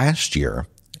 So last year,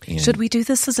 should we do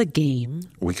this as a game?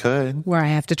 We could, where I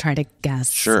have to try to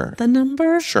guess the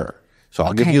number. Sure. So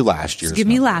I'll give you last year's. Give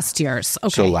me last year's.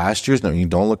 Okay. So last year's. No, you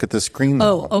don't look at the screen.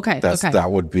 Though. Oh, okay. That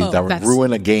would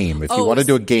ruin a game. If you want to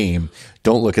do a game,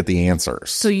 don't look at the answers.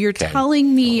 So you're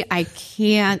telling me I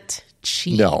can't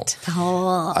cheat. No.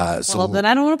 Well, then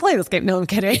I don't want to play this game. No, I'm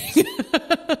kidding.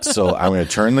 So I'm going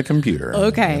to turn the computer.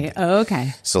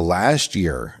 Okay. So last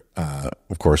year,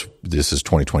 of course, this is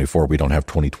 2024. We don't have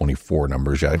 2024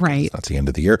 numbers yet. Right. That's the end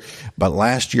of the year. But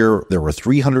last year, there were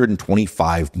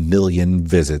 325 million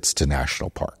visits to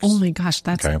national parks. Oh my gosh,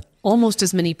 that's almost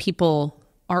as many people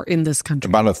are in this country.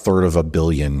 About a third of a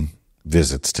billion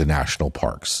visits to national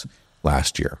parks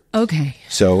last year. Okay.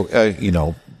 So,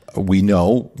 we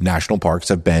know national parks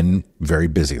have been very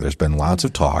busy. There's been lots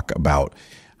of talk about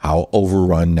how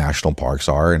overrun national parks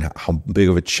are and how big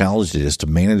of a challenge it is to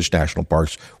manage national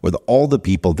parks with all the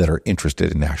people that are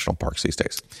interested in national parks these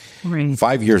days. Right.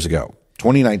 5 years ago,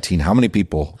 2019, how many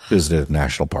people visited a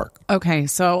national park? Okay,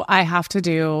 so I have to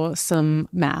do some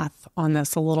math on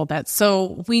this a little bit.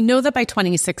 So we know that by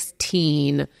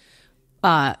 2016,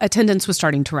 attendance was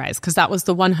starting to rise because that was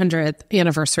the 100th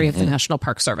anniversary of the National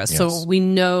Park Service. Yes. So we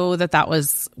know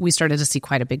we started to see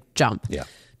quite a big jump. Yeah.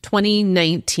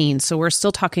 2019, so we're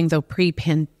still talking the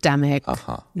pre-pandemic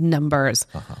numbers.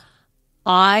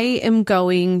 I am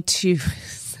going to,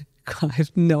 God, I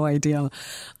have no idea,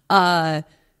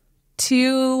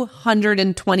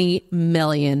 220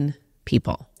 million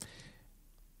people.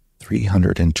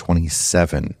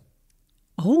 327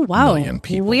 million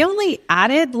people. We only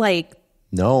added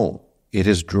No, it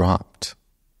has dropped.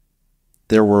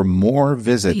 There were more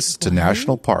visits to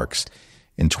national parks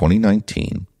in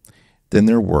 2019 than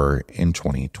there were in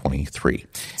 2023.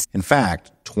 In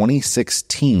fact,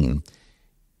 2016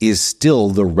 is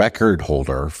still the record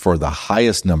holder for the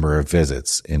highest number of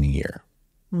visits in a year.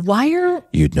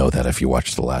 You'd know that if you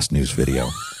watched the last news video.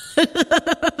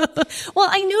 Well,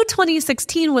 I knew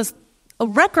 2016 was a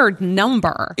record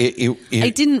number.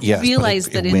 I didn't realize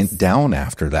that it went down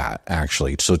after that,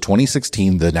 actually. So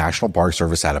 2016, the National Park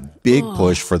Service had a big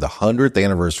push for the 100th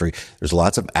anniversary. There's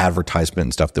lots of advertisement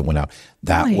and stuff that went out.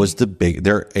 That was the big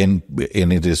there, and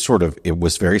it is it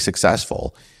was very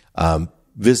successful.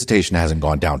 Visitation hasn't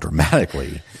gone down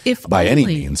dramatically by any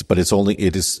means, but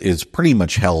it's pretty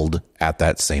much held at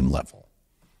that same level.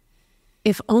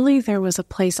 If only there was a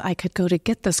place I could go to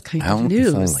get this kind of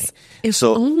news. If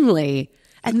only.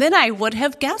 And then I would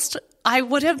have guessed, I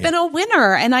would have been a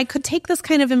winner. And I could take this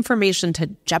kind of information to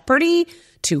Jeopardy,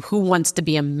 to Who Wants to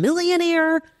Be a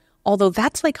Millionaire. Although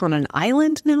that's on an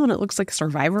island now and it looks like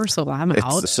Survivor, so I'm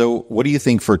out. So what do you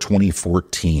think for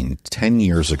 2014, 10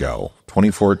 years ago,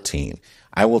 2014?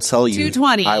 I will tell you.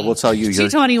 220. I will tell you.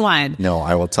 221. No,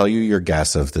 I will tell you your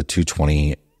guess of the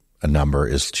 220 number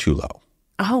is too low.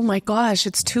 Oh my gosh,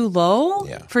 it's too low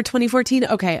for 2014?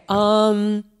 Okay.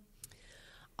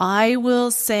 I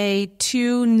will say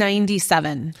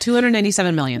 297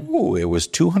 million. Oh, it was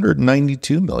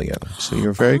 292 million. So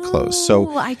you're very close.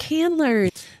 So I can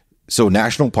learn. So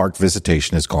national park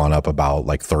visitation has gone up about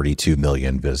 32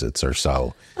 million visits or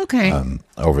so. Okay.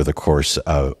 Over the course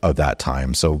of that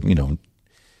time. So,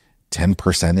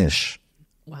 10%-ish.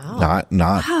 Wow.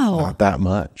 Not that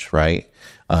much, right?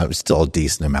 It's still a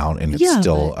decent amount, and it's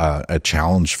still a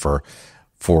challenge for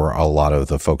a lot of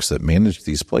the folks that manage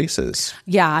these places.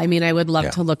 Yeah, I mean, I would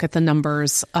love to look at the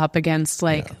numbers up against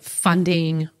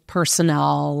funding,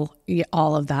 personnel,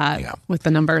 all of that with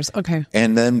the numbers. Okay.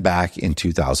 And then back in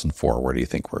 2004, where do you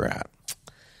think we're at?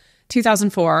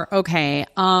 2004. Okay.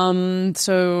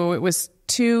 So it was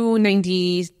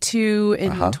 292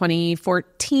 in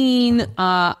 2014.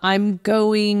 I'm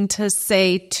going to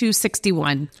say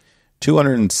 261.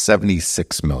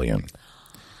 276 million.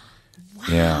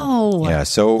 Wow. Yeah.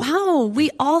 So we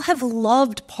all have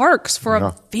loved parks for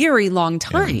a very long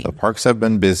time. Yeah, the parks have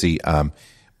been busy,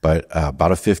 but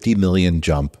about a 50 million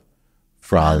jump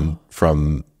from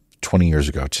 20 years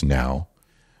ago to now,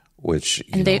 which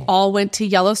they all went to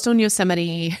Yellowstone,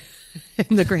 Yosemite,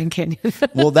 and the Grand Canyon.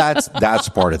 Well, that's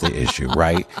part of the issue,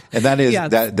 right? And that is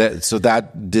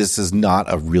this is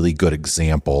not a really good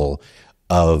example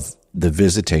of the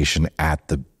visitation at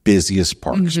the busiest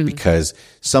parks because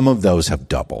some of those have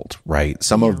doubled, right?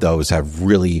 Some of those have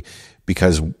really,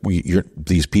 because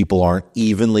these people aren't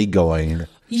evenly going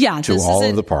to all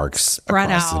of the parks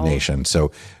across the nation.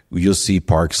 So you'll see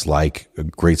parks like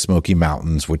Great Smoky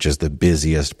Mountains, which is the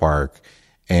busiest park,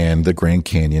 and the Grand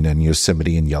Canyon and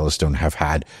Yosemite and Yellowstone have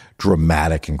had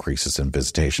dramatic increases in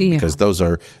visitation because those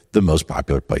are the most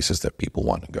popular places that people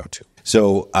want to go to.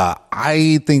 So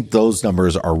I think those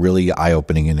numbers are really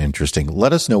eye-opening and interesting.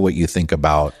 Let us know what you think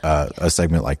about a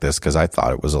segment like this, because I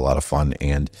thought it was a lot of fun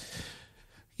and,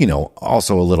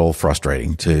 also a little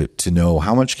frustrating to know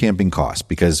how much camping costs,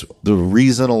 because the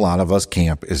reason a lot of us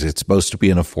camp is it's supposed to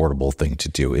be an affordable thing to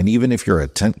do. And even if you're a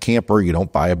tent camper, you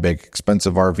don't buy a big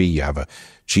expensive RV, you have a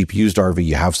cheap used RV,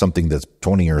 you have something that's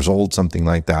 20 years old, something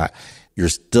like that, you're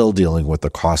still dealing with the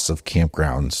costs of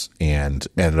campgrounds and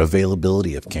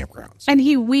availability of campgrounds. And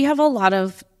we have a lot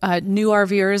of new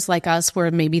RVers like us where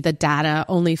maybe the data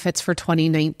only fits for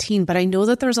 2019, but I know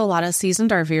that there's a lot of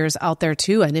seasoned RVers out there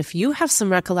too. And if you have some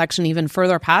recollection even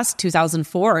further past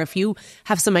 2004, if you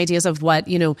have some ideas of what,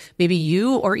 maybe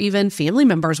you or even family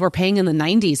members were paying in the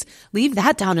 90s, leave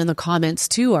that down in the comments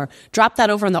too, or drop that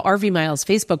over in the RV Miles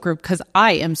Facebook group, because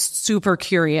I am super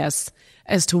curious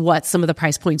as to what some of the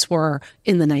price points were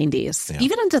in the 90s,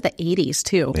 even into the 80s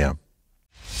too. Yeah.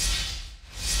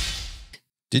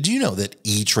 Did you know that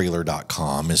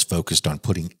eTrailer.com is focused on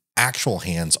putting actual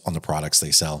hands on the products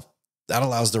they sell? That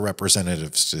allows the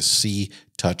representatives to see,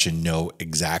 touch, and know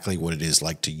exactly what it is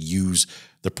like to use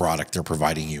the product they're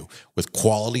providing you, with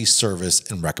quality service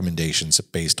and recommendations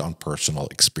based on personal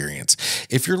experience.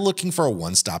 If you're looking for a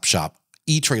one-stop shop,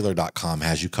 eTrailer.com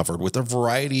has you covered with a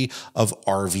variety of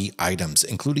RV items,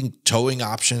 including towing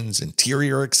options,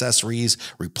 interior accessories,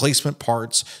 replacement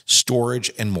parts,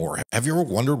 storage, and more. Have you ever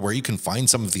wondered where you can find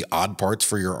some of the odd parts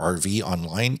for your RV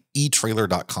online?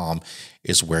 eTrailer.com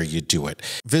is where you do it.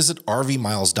 Visit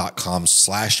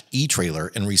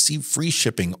rvmiles.com/eTrailer and receive free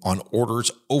shipping on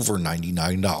orders over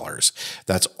 $99.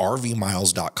 That's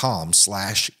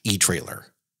rvmiles.com/eTrailer.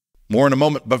 More in a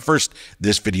moment, but first,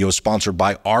 this video is sponsored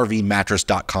by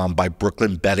RVmattress.com by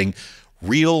Brooklyn Bedding.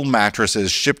 Real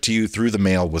mattresses shipped to you through the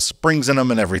mail with springs in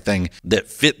them and everything that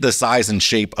fit the size and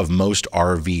shape of most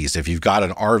RVs. If you've got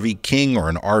an RV king or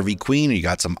an RV queen, you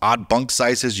got some odd bunk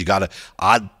sizes, you got an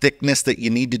odd thickness that you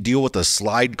need to deal with, a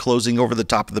slide closing over the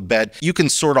top of the bed, you can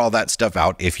sort all that stuff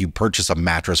out if you purchase a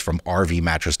mattress from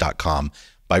RVmattress.com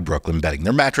by Brooklyn Bedding.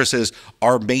 Their mattresses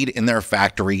are made in their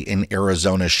factory in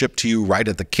Arizona, shipped to you right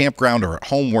at the campground or at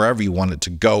home, wherever you want it to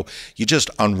go. You just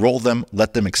unroll them,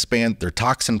 let them expand. They're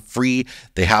toxin free.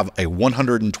 They have a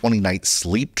 120-night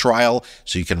sleep trial,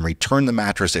 so you can return the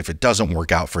mattress if it doesn't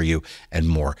work out for you, and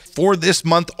more. For this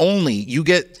month only, you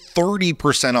get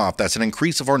 30% off. That's an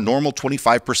increase of our normal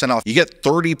 25% off. You get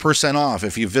 30% off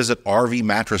if you visit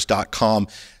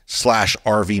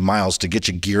rvmattress.com/RVmiles to get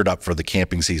you geared up for the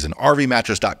camping season.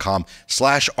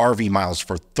 rvmattress.com/RVmiles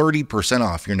for 30%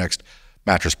 off your next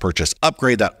mattress purchase.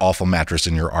 Upgrade that awful mattress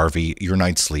in your RV. Your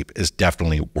night's sleep is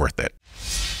definitely worth it.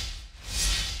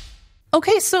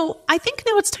 Okay, so I think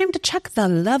now it's time to check the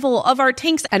level of our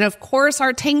tanks. And of course,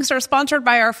 our tanks are sponsored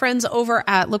by our friends over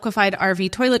at Liquefied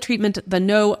RV Toilet Treatment, the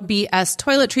no BS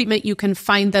toilet treatment. You can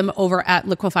find them over at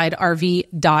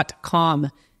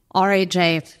liquefiedrv.com. All right,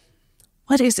 Jay,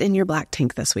 what is in your black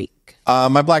tank this week?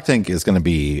 My black tank is going to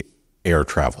be air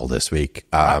travel this week.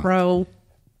 Bro.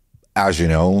 As you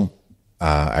know,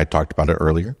 I talked about it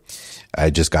earlier. I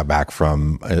just got back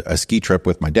from a ski trip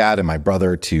with my dad and my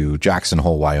brother to Jackson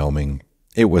Hole, Wyoming.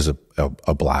 It was a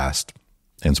blast.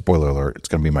 And spoiler alert, it's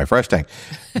going to be my fresh tank.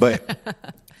 But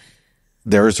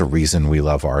there's a reason we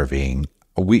love RVing.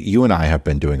 You and I have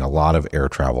been doing a lot of air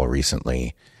travel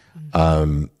recently.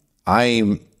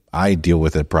 I deal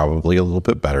with it probably a little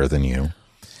bit better than you.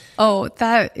 Oh,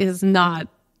 that is not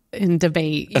in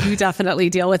debate. You definitely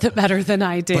deal with it better than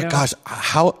I do. But gosh,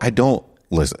 how I don't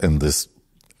listen this.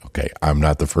 Okay, I'm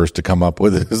not the first to come up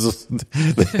with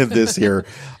this here.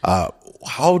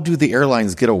 How do the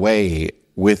airlines get away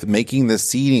with making the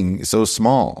seating so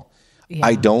small? Yeah.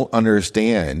 I don't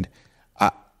understand.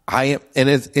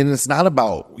 It's not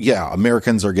about,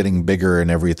 Americans are getting bigger and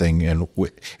everything, and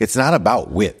it's not about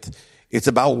width. It's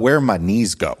about where my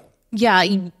knees go. Yeah,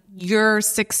 you're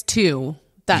 6'2".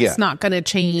 That's not going to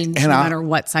change no matter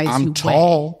what size you weigh. I'm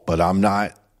tall, but I'm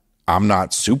not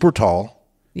super tall.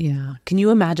 Yeah. Can you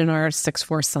imagine our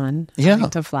 6'4" son having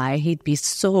to fly? He'd be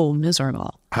so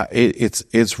miserable.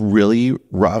 It's really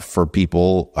rough for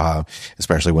people,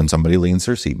 especially when somebody leans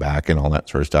their seat back and all that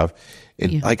sort of stuff.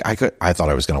 I thought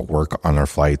I was going to work on our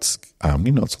flights.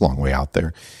 It's a long way out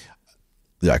there.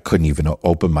 I couldn't even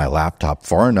open my laptop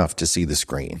far enough to see the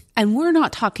screen. And we're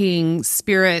not talking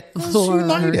Spirit or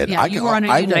United. Yeah, you were on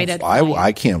a United flight.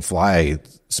 I can't fly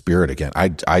Spirit again.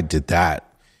 I did that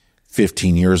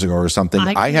 15 years ago or something.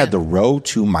 I had the row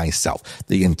to myself,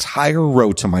 the entire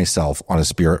row to myself on a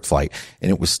Spirit flight.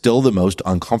 And it was still the most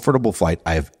uncomfortable flight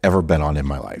I've ever been on in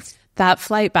my life. That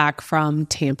flight back from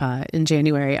Tampa in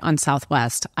January on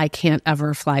Southwest, I can't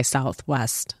ever fly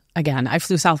Southwest again. I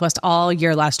flew Southwest all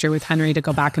year last year with Henry to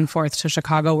go back and forth to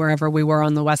Chicago, wherever we were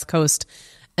on the West Coast.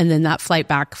 And then that flight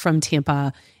back from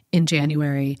Tampa in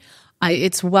January,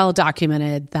 it's well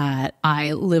documented that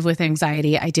I live with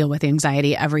anxiety. I deal with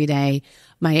anxiety every day.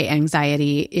 My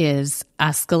anxiety is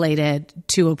escalated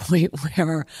to a point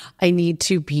where I need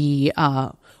to be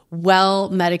well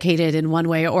medicated in one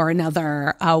way or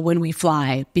another when we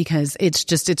fly, because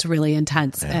it's really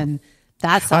intense. Yeah. And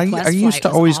that's I used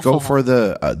to always go for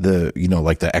the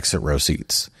like the exit row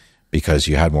seats, because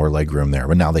you had more leg room there,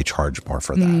 but now they charge more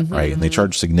for that, right? And they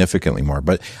charge significantly more.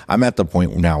 But I'm at the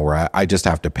point now where I just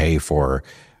have to pay for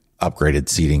upgraded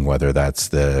seating, whether that's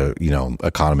the,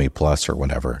 economy plus or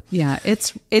whatever. Yeah,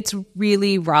 it's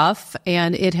really rough.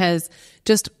 And it has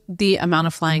just the amount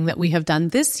of flying that we have done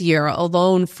this year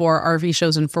alone for RV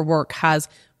shows and for work has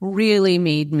really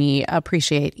made me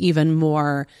appreciate even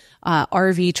more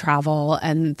RV travel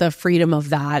and the freedom of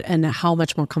that, and how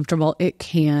much more comfortable it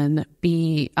can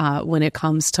be when it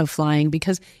comes to flying,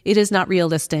 because it is not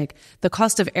realistic. The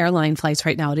cost of airline flights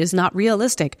right now, it is not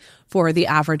realistic for the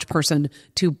average person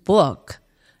to book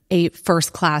a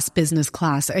first class, business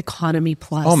class, economy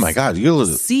plus. Oh my God,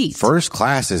 seat. First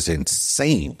class is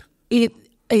insane.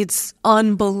 It's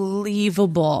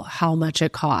unbelievable how much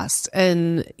it costs.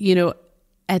 And,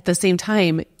 at the same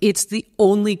time, it's the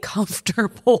only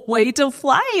comfortable way to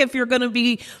fly if you're going to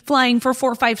be flying for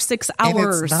 4, 5, 6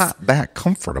 hours. And it's not that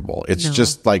comfortable. It's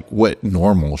just like what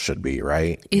normal should be,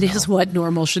 right? It is what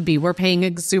normal should be. We're paying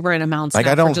exuberant amounts. Like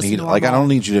I don't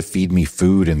need you to feed me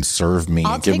food and serve me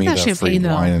and give me the free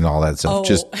wine and all that stuff.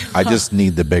 I just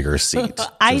need the bigger seat.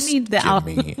 Give me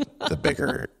the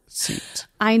bigger seat.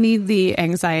 I need the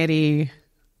anxiety.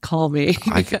 Call me.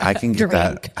 I can get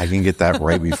that. I can get that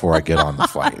right before I get on the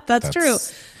flight. That's true.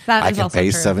 I can pay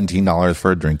 $17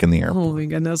 for a drink in the airport. Oh my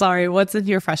goodness! All right, what's in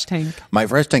your fresh tank? My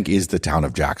fresh tank is the town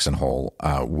of Jackson Hole,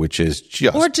 which is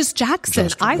just Jackson.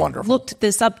 I looked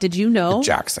this up. Did you know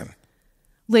Jackson?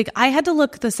 Like I had to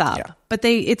look this up, but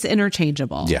it's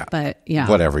interchangeable. Yeah, but yeah,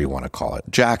 whatever you want to call it.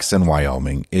 Jackson,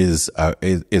 Wyoming is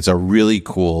it's a really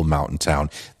cool mountain town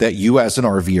that you as an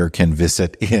RVer can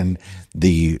visit in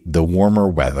the warmer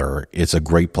weather. It's a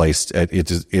great place.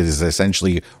 It is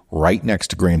essentially right next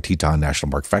to Grand Teton National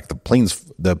Park. In fact,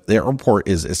 the airport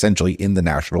is essentially in the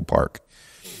national park.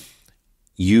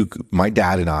 My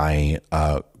dad and I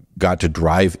got to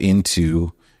drive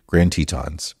into Grand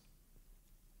Tetons.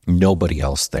 Nobody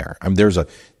else there. I mean,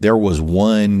 there was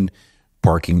one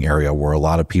parking area where a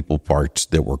lot of people parked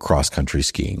that were cross country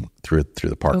skiing through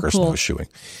the park or snowshoeing.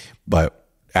 But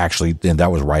actually, and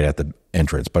that was right at the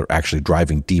entrance. But actually,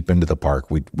 driving deep into the park,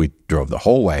 we drove the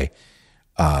whole way.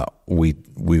 We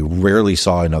rarely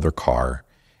saw another car,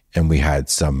 and we had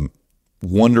some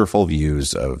wonderful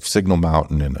views of Signal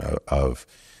Mountain and of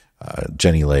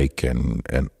Jenny Lake and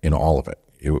in all of it.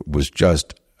 It was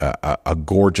just a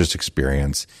gorgeous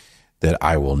experience that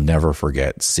I will never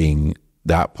forget, seeing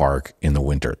that park in the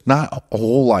winter. Not a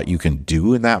whole lot you can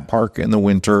do in that park in the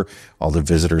winter. All the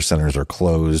visitor centers are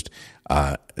closed.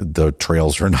 The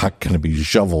trails are not going to be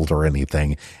shoveled or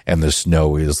anything. And the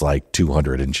snow is like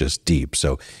 200 inches deep.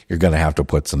 So you're going to have to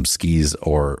put some skis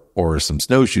or some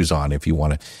snowshoes on if you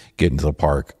want to get into the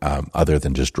park, other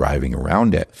than just driving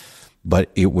around it. But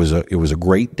it was a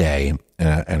great day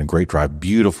and a great drive.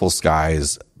 Beautiful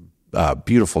skies,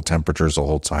 beautiful temperatures the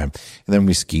whole time. And then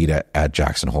we skied at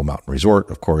Jackson Hole Mountain Resort,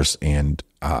 of course, and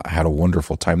had a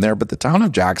wonderful time there. But the town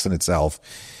of Jackson itself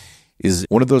is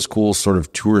one of those cool sort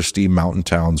of touristy mountain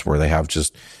towns where they have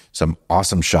just some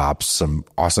awesome shops, some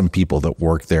awesome people that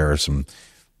work there, some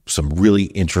really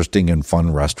interesting and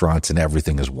fun restaurants, and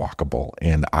everything is walkable.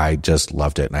 And I just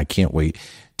loved it. And I can't wait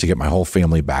to get my whole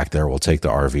family back there. We'll take the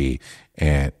RV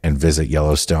and visit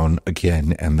Yellowstone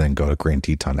again, and then go to Grand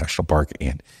Teton National Park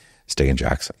and stay in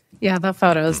Jackson. Yeah, the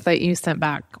photos that you sent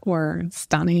back were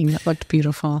stunning. It looked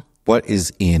beautiful. What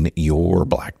is in your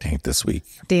black tank this week?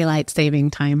 Daylight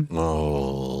saving time.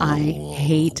 Oh, I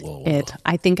hate it.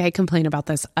 I think I complain about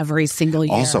this every single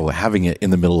year. Also, having it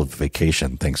in the middle of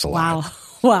vacation, thanks a lot.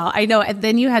 Wow, I know. And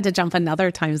then you had to jump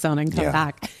another time zone and come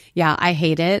back. Yeah, I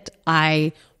hate it.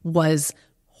 I was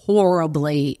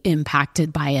horribly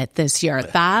impacted by it this year.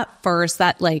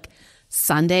 That like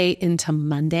Sunday into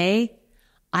Monday,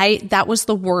 that was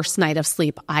the worst night of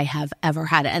sleep I have ever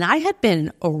had. And I had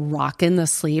been rocking the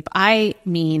sleep. I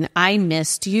mean, I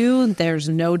missed you. There's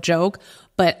no joke.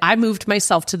 But I moved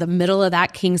myself to the middle of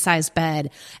that king size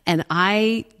bed, and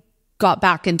I got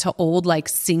back into old, like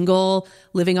single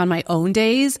living on my own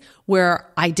days where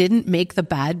I didn't make the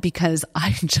bed because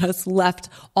I just left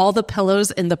all the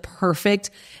pillows in the perfect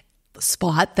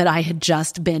spot that I had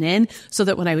just been in, so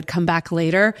that when I would come back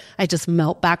later, I just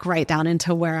melt back right down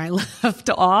into where I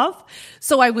left off.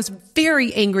 So I was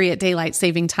very angry at daylight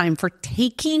saving time for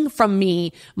taking from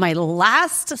me my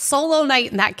last solo night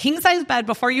in that king size bed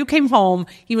before you came home,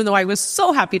 even though I was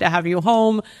so happy to have you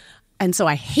home. And so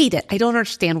I hate it. I don't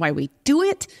understand why we do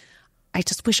it. I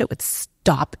just wish it would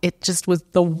stop. It just was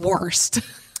the worst.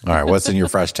 All right. What's in your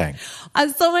fresh tank?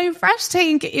 So my fresh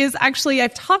tank is actually,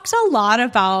 I've talked a lot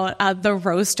about the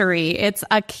Roastery. It's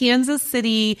a Kansas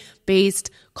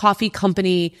City-based coffee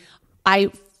company.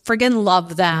 I friggin'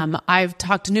 love them. I've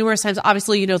talked numerous times.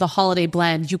 Obviously, the holiday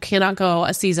blend. You cannot go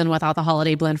a season without the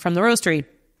holiday blend from the Roastery.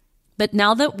 But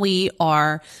now that we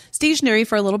are stationary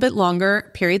for a little bit longer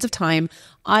periods of time,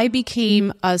 I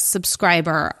became a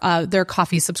subscriber, their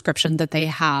coffee subscription that they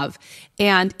have.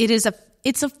 And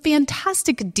it's a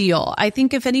fantastic deal. I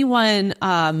think if anyone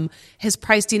has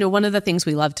priced, one of the things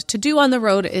we loved to do on the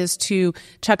road is to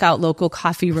check out local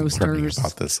coffee roasters.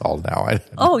 About this all now.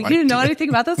 You didn't know anything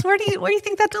about this? Where do you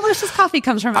think that delicious coffee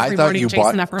comes from every morning, Jason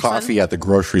Jason? I thought you bought coffee at the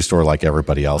grocery store like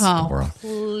everybody else in the world.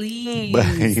 Please.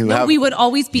 We would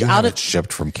always be out of it.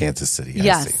 Shipped from Kansas City.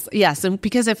 Yes. And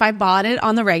because if I bought it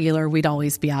on the regular, we'd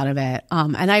always be out of it.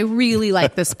 And I really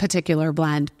like this particular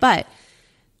blend. But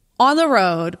on the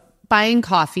road, buying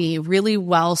coffee, really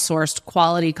well-sourced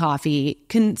quality coffee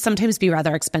can sometimes be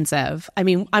rather expensive. I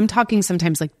mean, I'm talking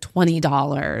sometimes like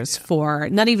 $20 for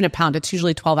not even a pound. It's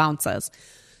usually 12 ounces.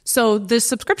 So the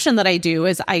subscription that I do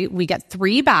is we get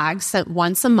 3 bags sent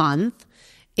once a month,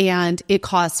 and it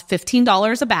costs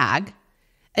 $15 a bag.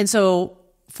 And so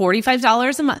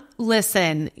 $45 a month.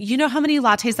 Listen, you know how many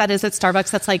lattes that is at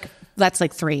Starbucks? That's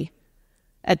like 3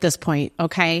 at this point,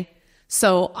 okay?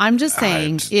 So I'm just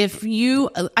saying,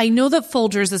 I know that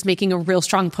Folgers is making a real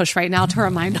strong push right now to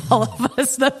remind all of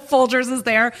us that Folgers is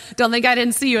there. Don't think I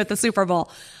didn't see you at the Super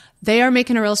Bowl. They are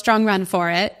making a real strong run for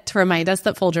it to remind us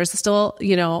that Folgers is still,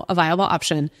 a viable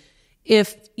option.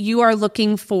 If you are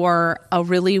looking for a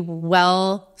really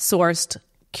well-sourced,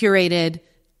 curated,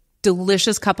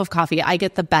 delicious cup of coffee, I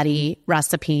get the Betty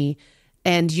recipe,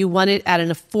 and you want it at an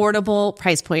affordable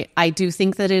price point, I do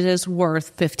think that it is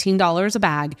worth $15 a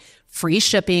bag. Free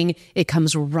shipping. It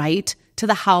comes right to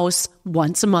the house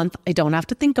once a month. I don't have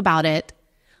to think about it.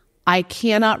 I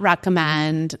cannot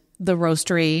recommend the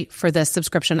Roastery for this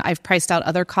subscription. I've priced out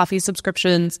other coffee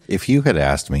subscriptions. If you had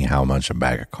asked me how much a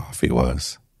bag of coffee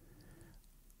was,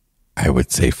 I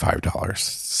would say $5,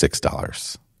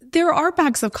 $6. There are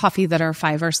bags of coffee that are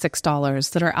 $5 or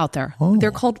 $6 that are out there. Oh.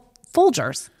 They're called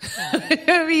Folgers.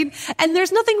 I mean, and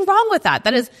there's nothing wrong with that.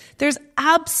 There's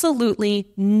absolutely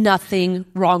nothing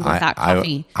wrong with that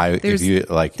coffee.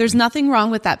 There's nothing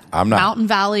wrong with that Mountain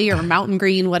Valley or Mountain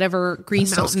Green, whatever Green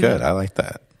Mountain. Sounds good. I like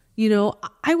that.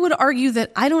 I would argue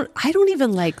that I don't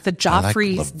even like the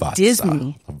Joffrey's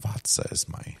Disney. Lavazza is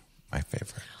my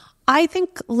favorite. I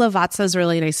think Lavazza is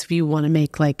really nice if you want to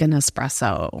make like an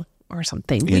espresso or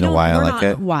something. You know why I like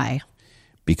it? Why?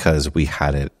 Because we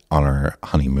had it on our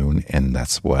honeymoon, and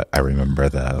that's what I remember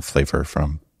the flavor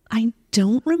from. I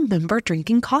don't remember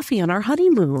drinking coffee on our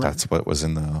honeymoon. That's what was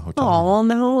in the hotel. Oh,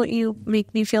 no, you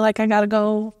make me feel like I got to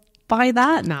go buy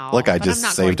that now. Look, I just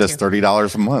saved us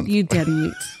 $30 a month. You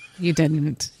didn't. You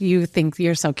didn't. You think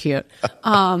you're so cute.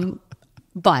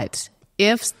 But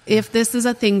if this is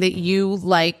a thing that you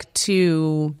like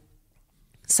to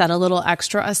set a little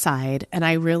extra aside, and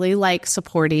I really like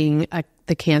supporting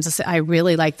the Kansas. I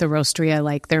really like the Roastery. I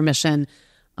like their mission.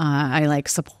 I like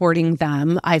supporting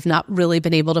them. I've not really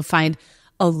been able to find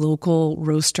a local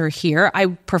roaster here. I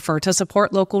prefer to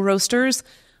support local roasters.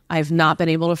 I've not been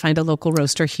able to find a local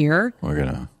roaster here. We're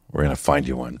gonna find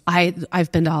you one.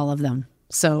 I've been to all of them,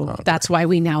 so that's why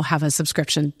we now have a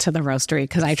subscription to the Roastery,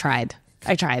 because I tried.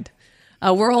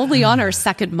 We're only on our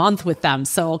second month with them,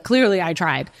 so clearly I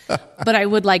tried. But I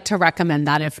would like to recommend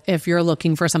that if you're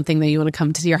looking for something that you want to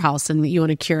come to your house and you want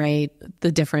to curate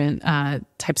the different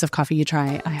types of coffee you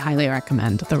try, I highly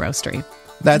recommend the Roastery.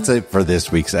 That's it for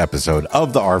this week's episode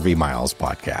of the RV Miles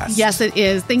podcast. Yes, it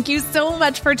is. Thank you so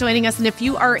much for joining us. And if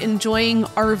you are enjoying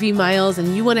RV Miles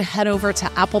and you want to head over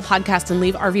to Apple Podcasts and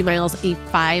leave RV Miles a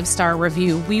 5-star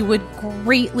review, we would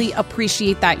greatly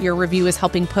appreciate that. Your review is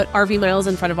helping put RV Miles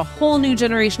in front of a whole new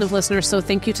generation of listeners. So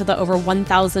thank you to the over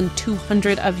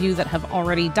 1,200 of you that have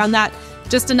already done that.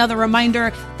 Just another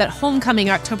reminder that Homecoming,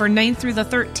 October 9th through the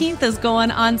 13th, is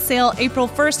going on sale April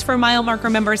 1st for Mile Marker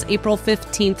members, April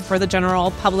 15th for the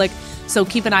general public. So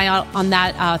keep an eye out on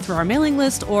that through our mailing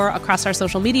list or across our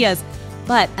social medias.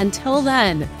 But until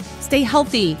then, stay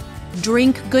healthy,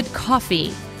 drink good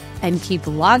coffee, and keep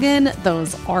logging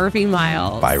those RV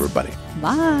miles. Bye, everybody.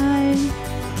 Bye.